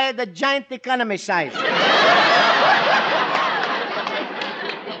going to buy the giant economy size.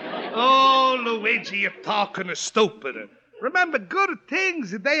 Oh, Luigi, you're talking stupid. Remember, good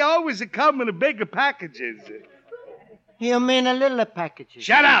things, they always come in bigger packages. You mean a little packages?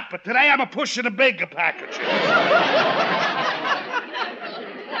 Shut up. Today I'm pushing a bigger package.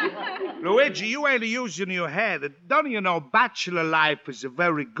 Luigi, you ain't using your head. Don't you know bachelor life is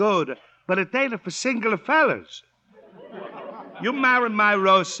very good, but it ain't for single fellas. You marry my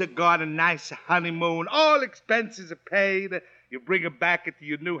Rosa, go on a nice honeymoon, all expenses are paid. You bring her back into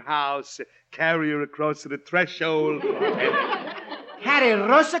your new house, carry her across the threshold. Carry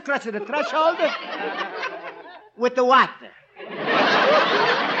Rosa across the threshold? With the what?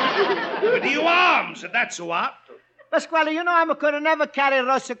 With your arms, that's what. Pasquale, you know I could never carry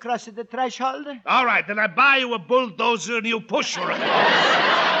Rosa across the threshold. All right, then I buy you a bulldozer and you push her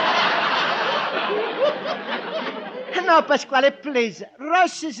across. No, Pasquale, please.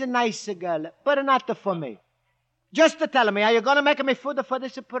 Rosa's a nice girl, but not for me. Just tell me, are you going to make me food for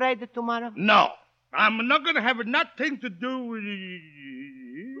this parade tomorrow? No. I'm not going to have nothing to do with...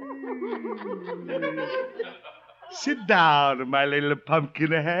 Sit down, my little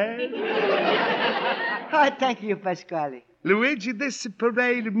pumpkin head. Oh, thank you, Pasquale. Luigi, this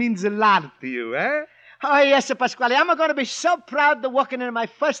parade means a lot to you, eh? Oh, yes, Pasquale. I'm going to be so proud to walk in my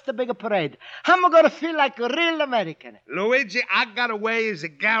first big parade. I'm going to feel like a real American. Luigi, I got a way is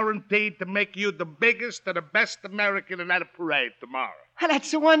guaranteed to make you the biggest and the best American in that parade tomorrow. Oh,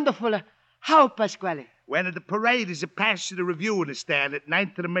 that's wonderful. How, Pasquale? When the parade is past the reviewing stand at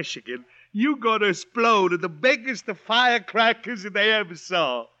 9th and Michigan, you going to explode the biggest firecrackers they ever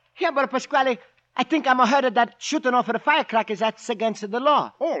saw. Yeah, but Pasquale, I think I'm heard of that shooting off of the firecrackers. That's against the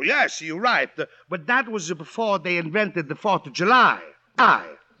law. Oh, yes, you're right. But that was before they invented the 4th of July.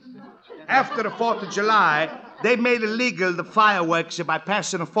 After the 4th of July, they made illegal the fireworks by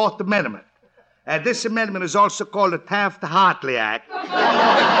passing the 4th Amendment. This amendment is also called the Taft-Hartley Act,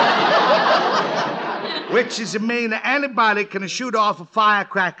 which is to mean that anybody can shoot off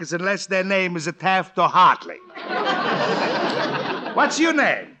firecrackers unless their name is a Taft or Hartley. What's your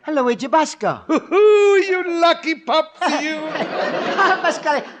name? Luigi Basco. You lucky pup, you.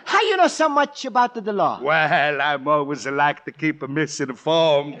 Pasquale, how you know so much about the law? Well, I'm always like to keep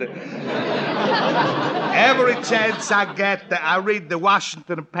misinformed. Every chance I get, I read the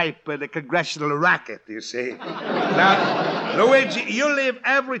Washington paper, the Congressional Racket, you see. Now, Luigi, you leave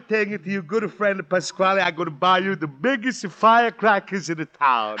everything to your good friend Pasquale. I'm going to buy you the biggest firecrackers in the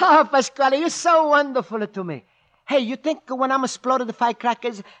town. Oh, Pasquale, you're so wonderful to me. Hey, you think when I'm exploding the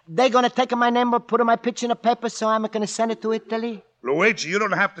firecrackers, they're going to take my name and put my picture in the paper so I'm going to send it to Italy? Luigi, you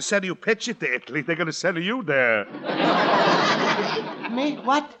don't have to send your picture to Italy. They're going to send you there. Me?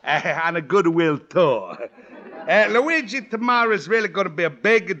 What? On a goodwill tour. Luigi, tomorrow is really going to be a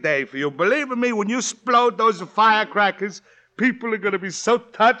big day for you. Believe me, when you explode those firecrackers, people are going to be so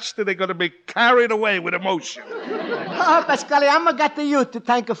touched that they're going to be carried away with emotion. Oh, Pasquale, I'm got you to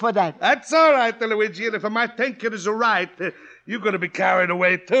thank you for that. That's all right, Luigi. And if my thinking is right, you're going to be carried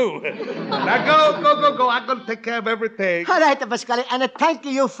away, too. Now, go. I'm going to take care of everything. All right, Pasquale, and thank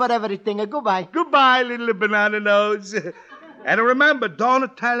you for everything. Goodbye. Goodbye, little banana nose. And remember,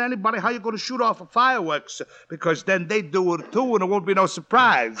 don't tell anybody how you're going to shoot off fireworks, because then they do it, too, and it won't be no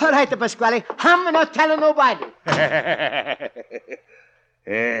surprise. All right, Pasquale, I'm not telling nobody.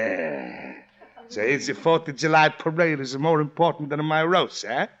 Yeah. So it's the 4th of July parade is more important than my roast,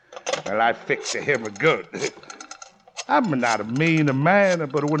 eh? Well, I fix him good. I'm not a mean man,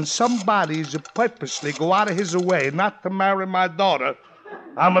 but when somebody's purposely go out of his way not to marry my daughter,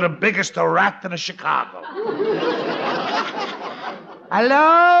 I'm the biggest rat in Chicago.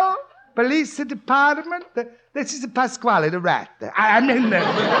 Hello? Police department? This is Pasquale, the rat. I mean,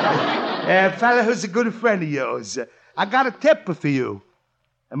 a fella who's a good friend of yours. I got a tip for you.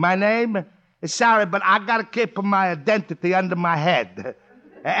 My name? Sorry, but I got to keep my identity under my head.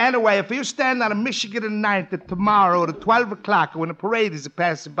 Anyway, if you stand on a Michigan and 9th tomorrow at 12 o'clock when the parade is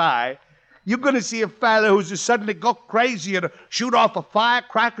passing by, you're going to see a fella who's just suddenly go crazy and shoot off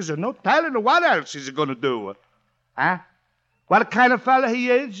firecrackers and no telling what else he's going to do. Huh? What kind of fella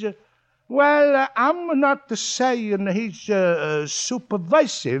he is? Well, I'm not saying he's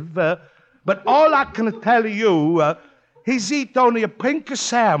supervisive, but all I can tell you, he's eat only a pink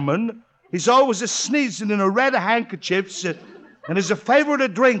salmon. He's always sneezing in a red handkerchiefs, and his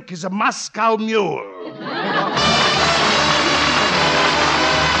favorite drink is a Moscow Mule.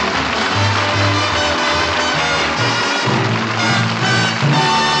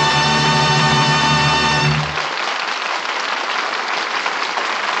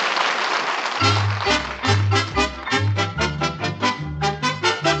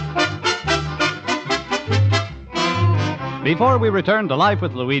 Before we return to Life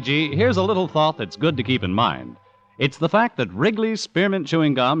with Luigi, here's a little thought that's good to keep in mind. It's the fact that Wrigley's Spearmint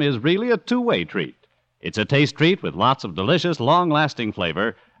Chewing Gum is really a two-way treat. It's a taste treat with lots of delicious, long-lasting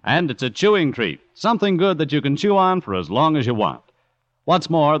flavor, and it's a chewing treat, something good that you can chew on for as long as you want. What's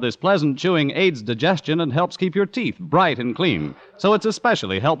more, this pleasant chewing aids digestion and helps keep your teeth bright and clean, so it's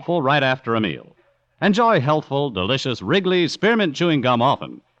especially helpful right after a meal. Enjoy healthful, delicious Wrigley's Spearmint Chewing Gum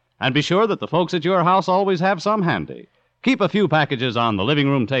often, and be sure that the folks at your house always have some handy. Keep a few packages on the living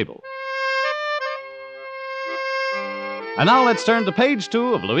room table. And now let's turn to page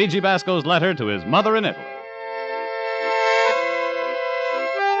 2 of Luigi Basco's letter to his mother in Italy.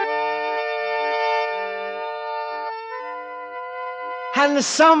 And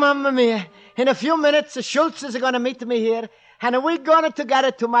so, Mamma Mia, in a few minutes, the Schultzes are going to meet me here, and we're going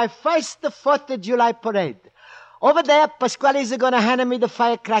together to my first 4th of July parade. Over there, Pasquale's going to hand me the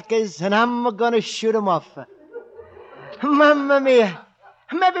firecrackers, and I'm going to shoot them off. Mamma Mia,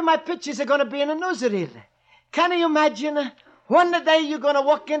 maybe my pictures are going to be in a newsreel. Can you imagine? One day you're going to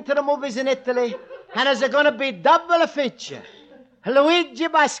walk into the movies in Italy, and there's going to be double feature. Luigi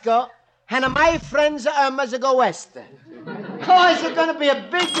Basco and my friends Irma's go west. Oh, it's going to be a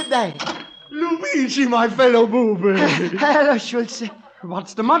big day. Luigi, my fellow booby. Hello, Schultz.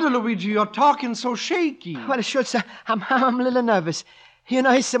 What's the matter, Luigi? You're talking so shaky. Well, Schultz, I'm a little nervous. You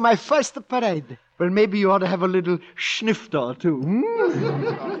know, it's my first parade. Well, maybe you ought to have a little snifter, too.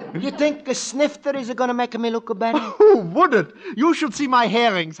 You think a snifter is going to make me look better? Oh, would it? You should see my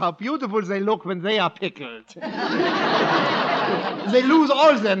herrings, how beautiful they look when they are pickled. They lose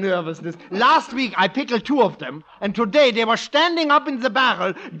all their nervousness. Last week, I pickled 2 of them, and today they were standing up in the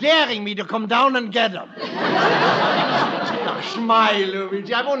barrel, daring me to come down and get them. Now, smile,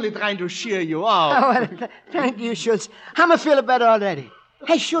 Luigi. I'm only trying to cheer you up. Oh, well, thank you, Schultz. I'm feeling better already.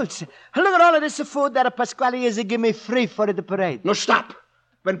 Hey, Schultz, look at all of this food that Pasquale is give me free for the parade. No, stop.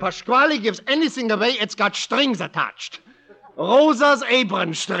 When Pasquale gives anything away, it's got strings attached. Rosa's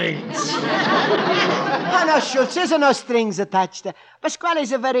apron strings. Oh, no, Schultz, there's no strings attached. Pasquale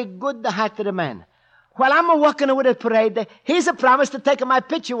is a very good-hearted man. While I'm working with the parade, he's a promise to take my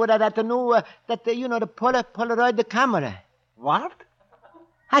picture with that new, the Polaroid camera. What?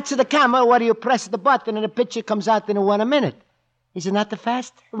 That's the camera where you press the button and the picture comes out in 1 minute. Isn't that the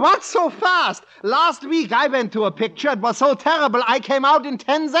fast? What's so fast? Last week I went to a picture. It was so terrible I came out in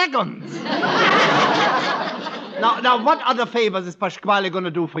 10 seconds. Now, what other favors is Pasquale going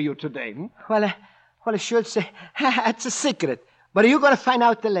to do for you today? Well, Schultz, it's a secret. But you're going to find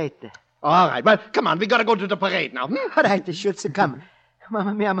out later. All right. Well, come on. We got to go to the parade now. All right, Schultz, come.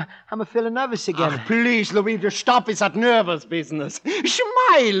 Mamma mia, I'm feeling nervous again. Oh, please, Luigi, stop with that nervous business.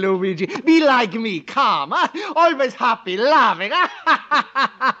 Smile, Luigi. Be like me, calm, huh? Always happy, laughing.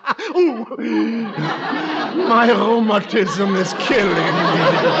 Ooh. My rheumatism is killing me.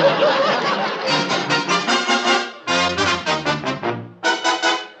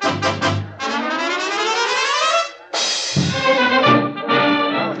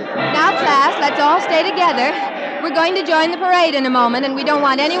 Now, class, let's all stay together. We're going to join the parade in a moment, and we don't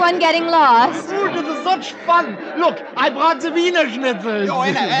want anyone getting lost. Oh, this is such fun. Look, I brought the Wiener Schnitzels. Oh,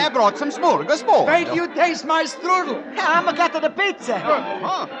 and I brought some smorgasbord. Wait till you taste my strudel. I'm got the pizza.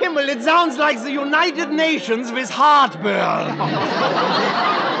 Himmel, it sounds like the United Nations with heartburn.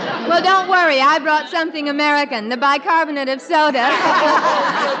 Well, don't worry. I brought something American, the bicarbonate of soda.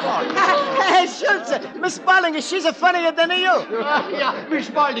 Hey, Schultz, Miss Ballinger, she's funnier than you. Yeah, Miss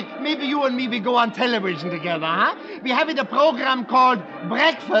Balling, maybe you and me, we go on television together, huh? We have a program called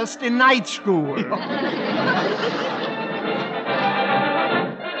Breakfast in Night School.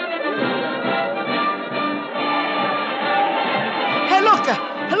 Hey,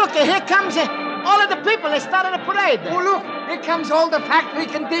 look, here comes all of the people that started the parade. Oh, look, here comes all the factory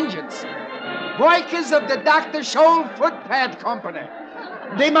contingents. Workers of the Dr. Scholl Footpad Company.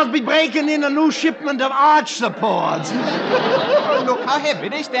 They must be breaking in a new shipment of arch supports. Look how heavy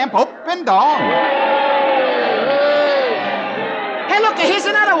they stamp up and down. Hey, look, here's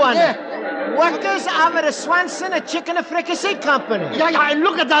another one. Yeah. Workers of the Swanson Chicken Fricassee Company. Yeah, and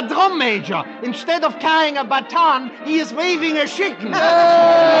look at that drum major. Instead of carrying a baton, he is waving a chicken.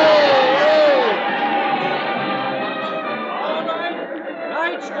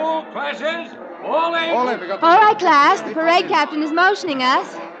 Night school classes, all in. All right, class. The parade captain is motioning us.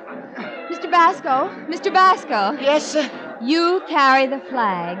 Mr. Basco. Yes, sir? You carry the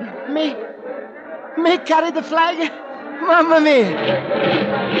flag. Me carry the flag? Mamma mia.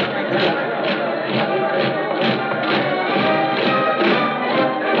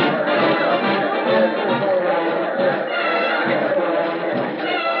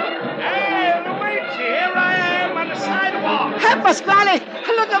 Pasquale,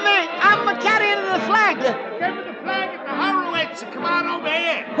 look at me. I'm carrying the flag. Give me the flag at the Horowitz. Come on over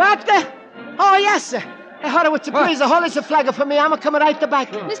here. What? Oh, yes, sir. Hey, Horowitz, please, hold this flag for me. I'm coming right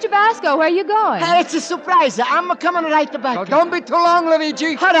back. Mr. Basco, where are you going? Hey, it's a surprise. I'm coming right back. Now, don't be too long,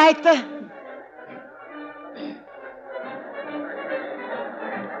 Luigi. All right.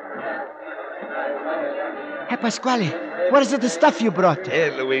 Hey, Pasquale, what is it, the stuff you brought?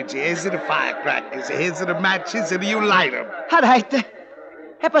 Here, Luigi, here's the firecrackers. Here's the matches, and you light them. All right.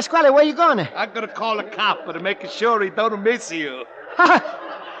 Hey, Pasquale, where you going? I'm going to call a cop to make sure he don't miss you.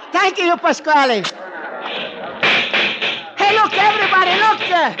 Thank you, Pasquale. Hey, look, everybody, look.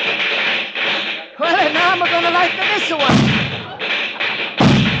 Well, now I'm going to light this one.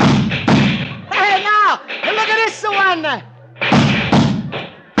 Hey, now, look at this one.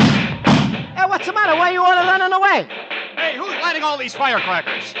 Hey, what's the matter? Why are you all running away? Hey, who's lighting all these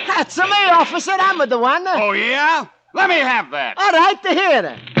firecrackers? That's me, officer. I'm the one. Oh, yeah? Let me have that. All right,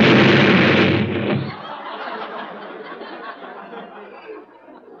 here.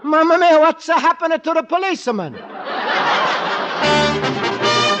 Mamma mia, what's happening to the policeman?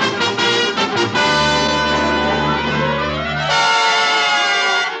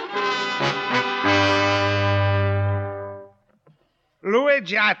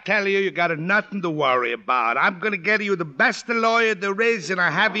 Luigi, I tell you, you got nothing to worry about. I'm going to get you the best lawyer there is, and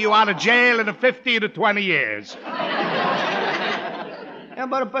I'll have you out of jail in 15 to 20 years. Yeah,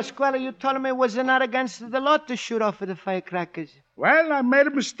 but Pasquale, you told me it was not against the law to shoot off the firecrackers. Well, I made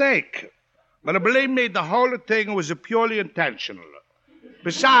a mistake. But believe me, the whole thing was purely intentional.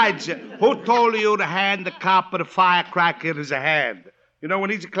 Besides, who told you to hand the cop the firecracker in his hand? You know, when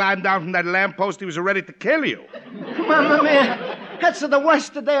he climbed down from that lamppost, he was ready to kill you. Mamma mia, that's the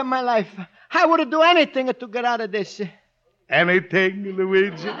worst day of my life. I would do anything to get out of this. Anything,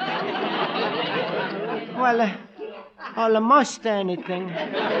 Luigi? Well, almost anything.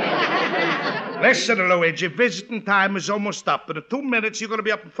 Listen, Luigi, visiting time is almost up. In 2 minutes, you're going to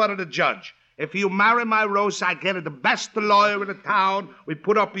be up in front of the judge. If you marry my Rose, I get her the best lawyer in the town. We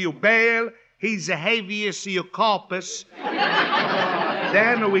put up your bail. He's a habeas corpus.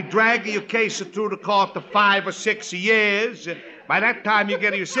 Then we drag your case through the court to 5 or 6 years. By that time, you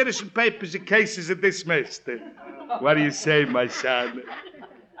get your citizen papers and cases are dismissed. What do you say, my son?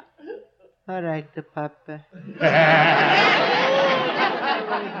 All right, Papa.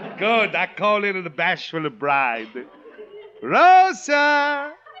 Good. I call in the bashful bride.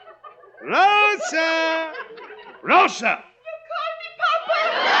 Rosa! Rosa! Rosa! You called me Papa!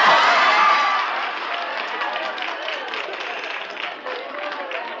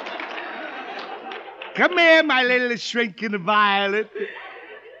 Come here, my little shrinking violet.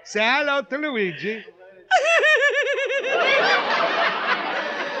 Say hello to Luigi.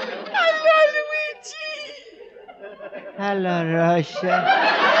 Hello, Luigi. Hello, Rosa.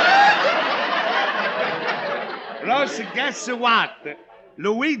 Rosa, guess what?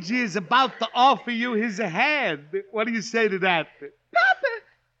 Luigi is about to offer you his hand. What do you say to that? Papa,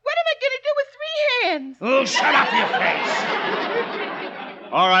 what am I going to do with 3 hands? Oh, shut up your face.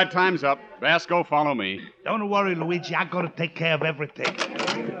 All right, time's up. Vasco, follow me. Don't worry, Luigi. I'm going to take care of everything.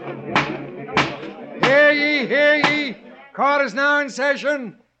 Hear ye, hear ye. Court is now in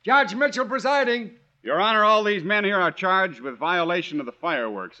session. Judge Mitchell presiding. Your Honor, all these men here are charged with violation of the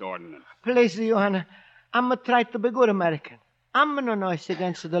fireworks ordinance. Please, Your Honor, I'm going to try to be good American. I'm no noise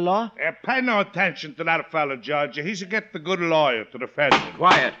against the law. Pay no attention to that fellow, Judge. He's get the good lawyer to defend him.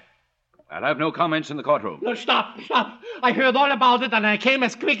 Quiet. I'll have no comments in the courtroom. No, stop. I heard all about it, and I came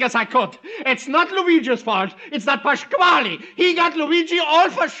as quick as I could. It's not Luigi's fault. It's that Pasquale. He got Luigi all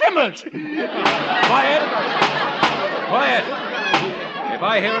verschimmelt. Quiet. Quiet. If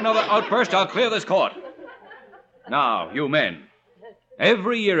I hear another outburst, I'll clear this court. Now, you men.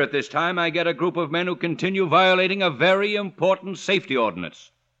 Every year at this time, I get a group of men who continue violating a very important safety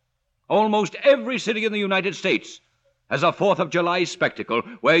ordinance. Almost every city in the United States has a 4th of July spectacle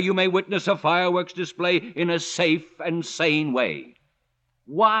where you may witness a fireworks display in a safe and sane way.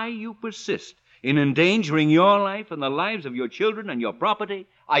 Why you persist in endangering your life and the lives of your children and your property,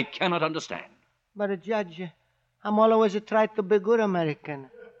 I cannot understand. But, Judge, I'm always trying to be good American.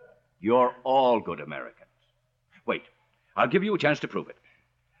 You're all good Americans. Wait, I'll give you a chance to prove it.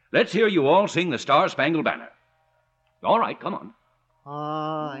 Let's hear you all sing the Star-Spangled Banner. All right, come on.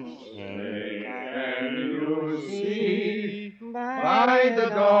 Oh, say, can you see by the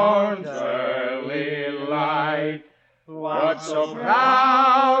dawn's early light what so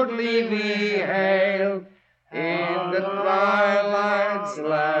proudly we hailed in the twilight's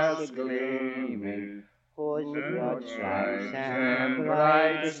last gleaming? Whose broad stripes and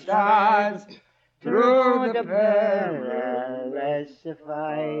bright stars through the perilous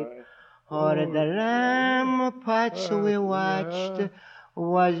fight, o'er the ramparts we watched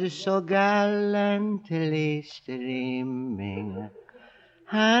was so gallantly streaming,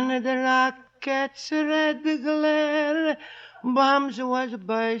 and the rocket's red glare, bombs was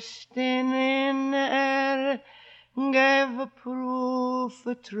bursting in the air, gave proof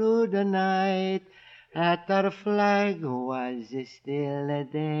through the night that our flag was still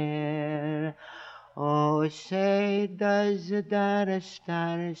there. Oh, say, does that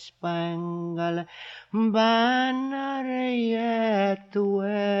star-spangled banner yet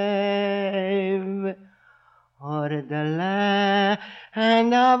wave o'er the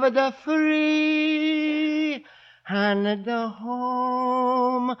land of the free and the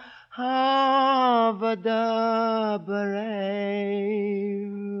home of the brave?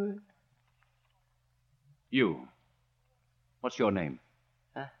 You. What's your name?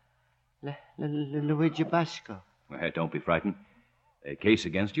 Luigi Basco. Don't be frightened. The case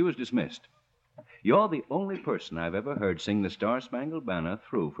against you is dismissed. You're the only person I've ever heard sing the Star-Spangled Banner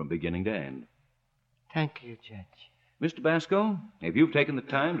through from beginning to end. Thank you, Judge. Mr. Basco, if you've taken the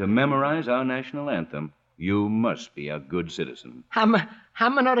time to memorize our national anthem, you must be a good citizen. I'm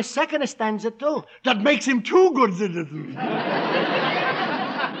another second stanza, too. That makes him 2 good citizens.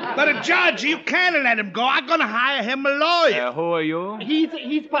 But, Judge, you can't let him go. I'm going to hire him a lawyer. Who are you?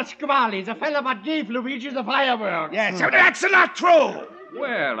 He's Pasquale. He's a fellow that gave Luigi the fireworks. Yes, that's not true.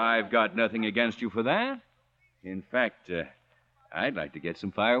 Well, I've got nothing against you for that. In fact, I'd like to get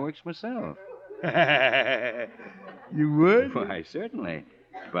some fireworks myself. You would? Why, certainly.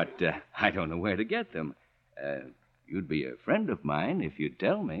 But I don't know where to get them. You'd be a friend of mine if you'd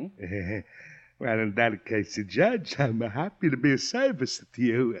tell me. Well, in that case, Judge, I'm happy to be of service to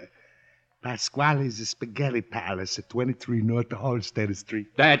you. Pasquale's Spaghetti Palace at 23 North Halstead Street.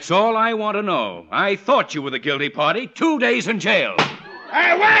 That's all I want to know. I thought you were the guilty party. 2 days in jail.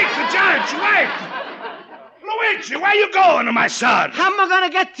 Hey, wait, Judge, wait! Luigi, where you going to my son? How am I going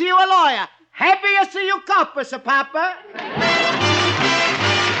to get to you a lawyer? Happier to you coppers, Papa.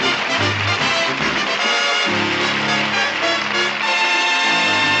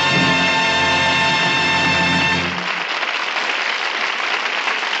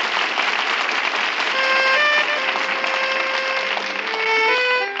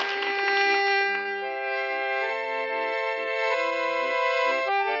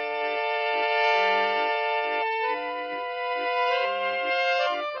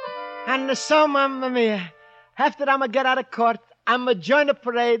 And so, Mamma Mia, after I'm get out of court, I'm join a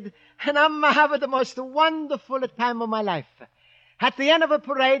parade, and I'm having the most wonderful time of my life. At the end of a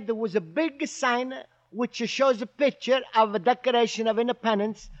parade, there was a big sign which shows a picture of a Declaration of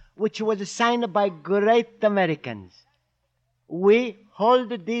Independence, which was signed by great Americans. We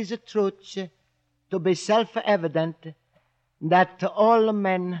hold these truths to be self-evident that all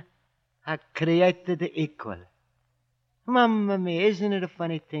men are created equal. Mamma Mia, isn't it a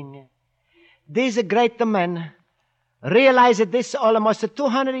funny thing? These great men realized this almost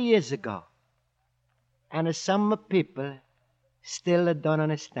 200 years ago. And some people still don't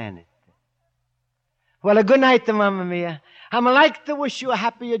understand it. Well, a good night, Mamma Mia. I'm like to wish you a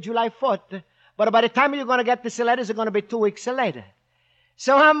happy July 4th, but by the time you're going to get this letter, it's going to be 2 weeks later.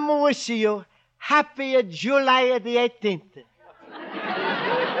 So I'm wishing you happy July the 18th.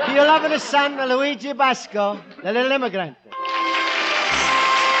 To your loving son, Luigi Basco, the little immigrant.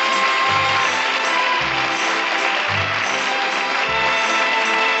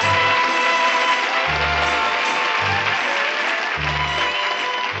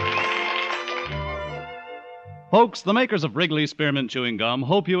 Folks, the makers of Wrigley Spearmint Chewing Gum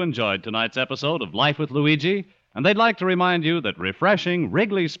hope you enjoyed tonight's episode of Life with Luigi, and they'd like to remind you that refreshing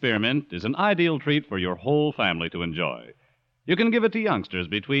Wrigley Spearmint is an ideal treat for your whole family to enjoy. You can give it to youngsters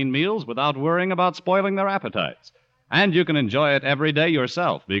between meals without worrying about spoiling their appetites. And you can enjoy it every day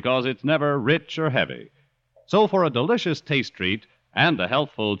yourself because it's never rich or heavy. So for a delicious taste treat and a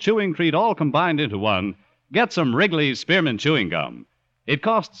healthful chewing treat all combined into one, get some Wrigley Spearmint Chewing Gum. It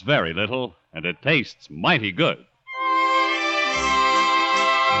costs very little, and it tastes mighty good.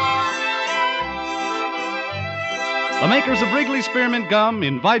 The makers of Wrigley Spearmint Gum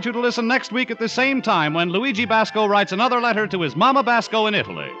invite you to listen next week at the same time when Luigi Basco writes another letter to his Mama Basco in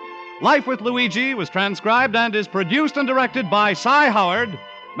Italy. Life with Luigi was transcribed and is produced and directed by Cy Howard.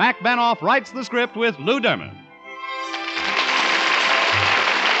 Mac Benoff writes the script with Lou Derman.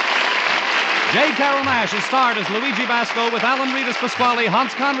 J. Carol Nash is starred as Luigi Basco with Alan Reed as Pasquale,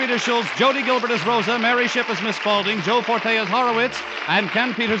 Hans Conried as Schultz, Jody Gilbert as Rosa, Mary Shipp as Miss Spaulding, Joe Forte as Horowitz, and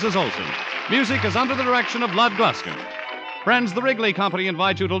Ken Peters as Olson. Music is under the direction of Lud Gluskin. Friends, the Wrigley Company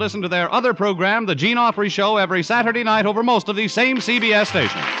invites you to listen to their other program, The Gene Autry Show, every Saturday night over most of these same CBS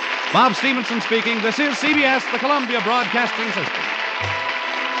stations. Bob Stevenson speaking. This is CBS, the Columbia Broadcasting System.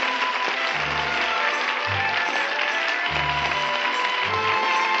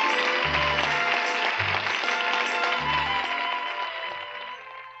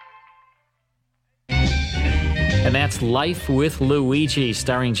 And that's Life with Luigi,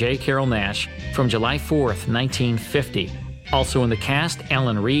 starring J. Carol Nash, from July 4th, 1950. Also in the cast,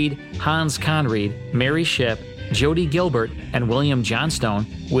 Alan Reed, Hans Conried, Mary Shipp, Jody Gilbert, and William Johnstone,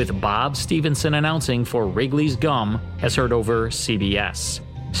 with Bob Stevenson announcing for Wrigley's Gum, as heard over CBS.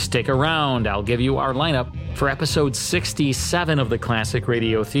 Stick around, I'll give you our lineup for episode 67 of the Classic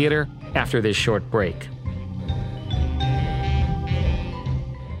Radio Theater after this short break.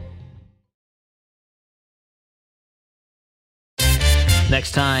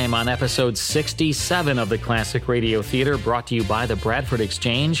 Next time on episode 67 of the Classic Radio Theater, brought to you by the Bradford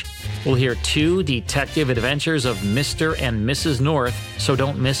Exchange, we'll hear 2 detective adventures of Mr. and Mrs. North, so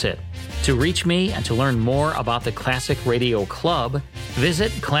don't miss it. To reach me and to learn more about the Classic Radio Club,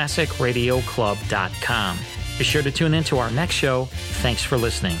 visit classicradioclub.com. Be sure to tune in to our next show. Thanks for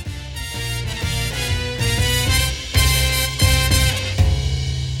listening.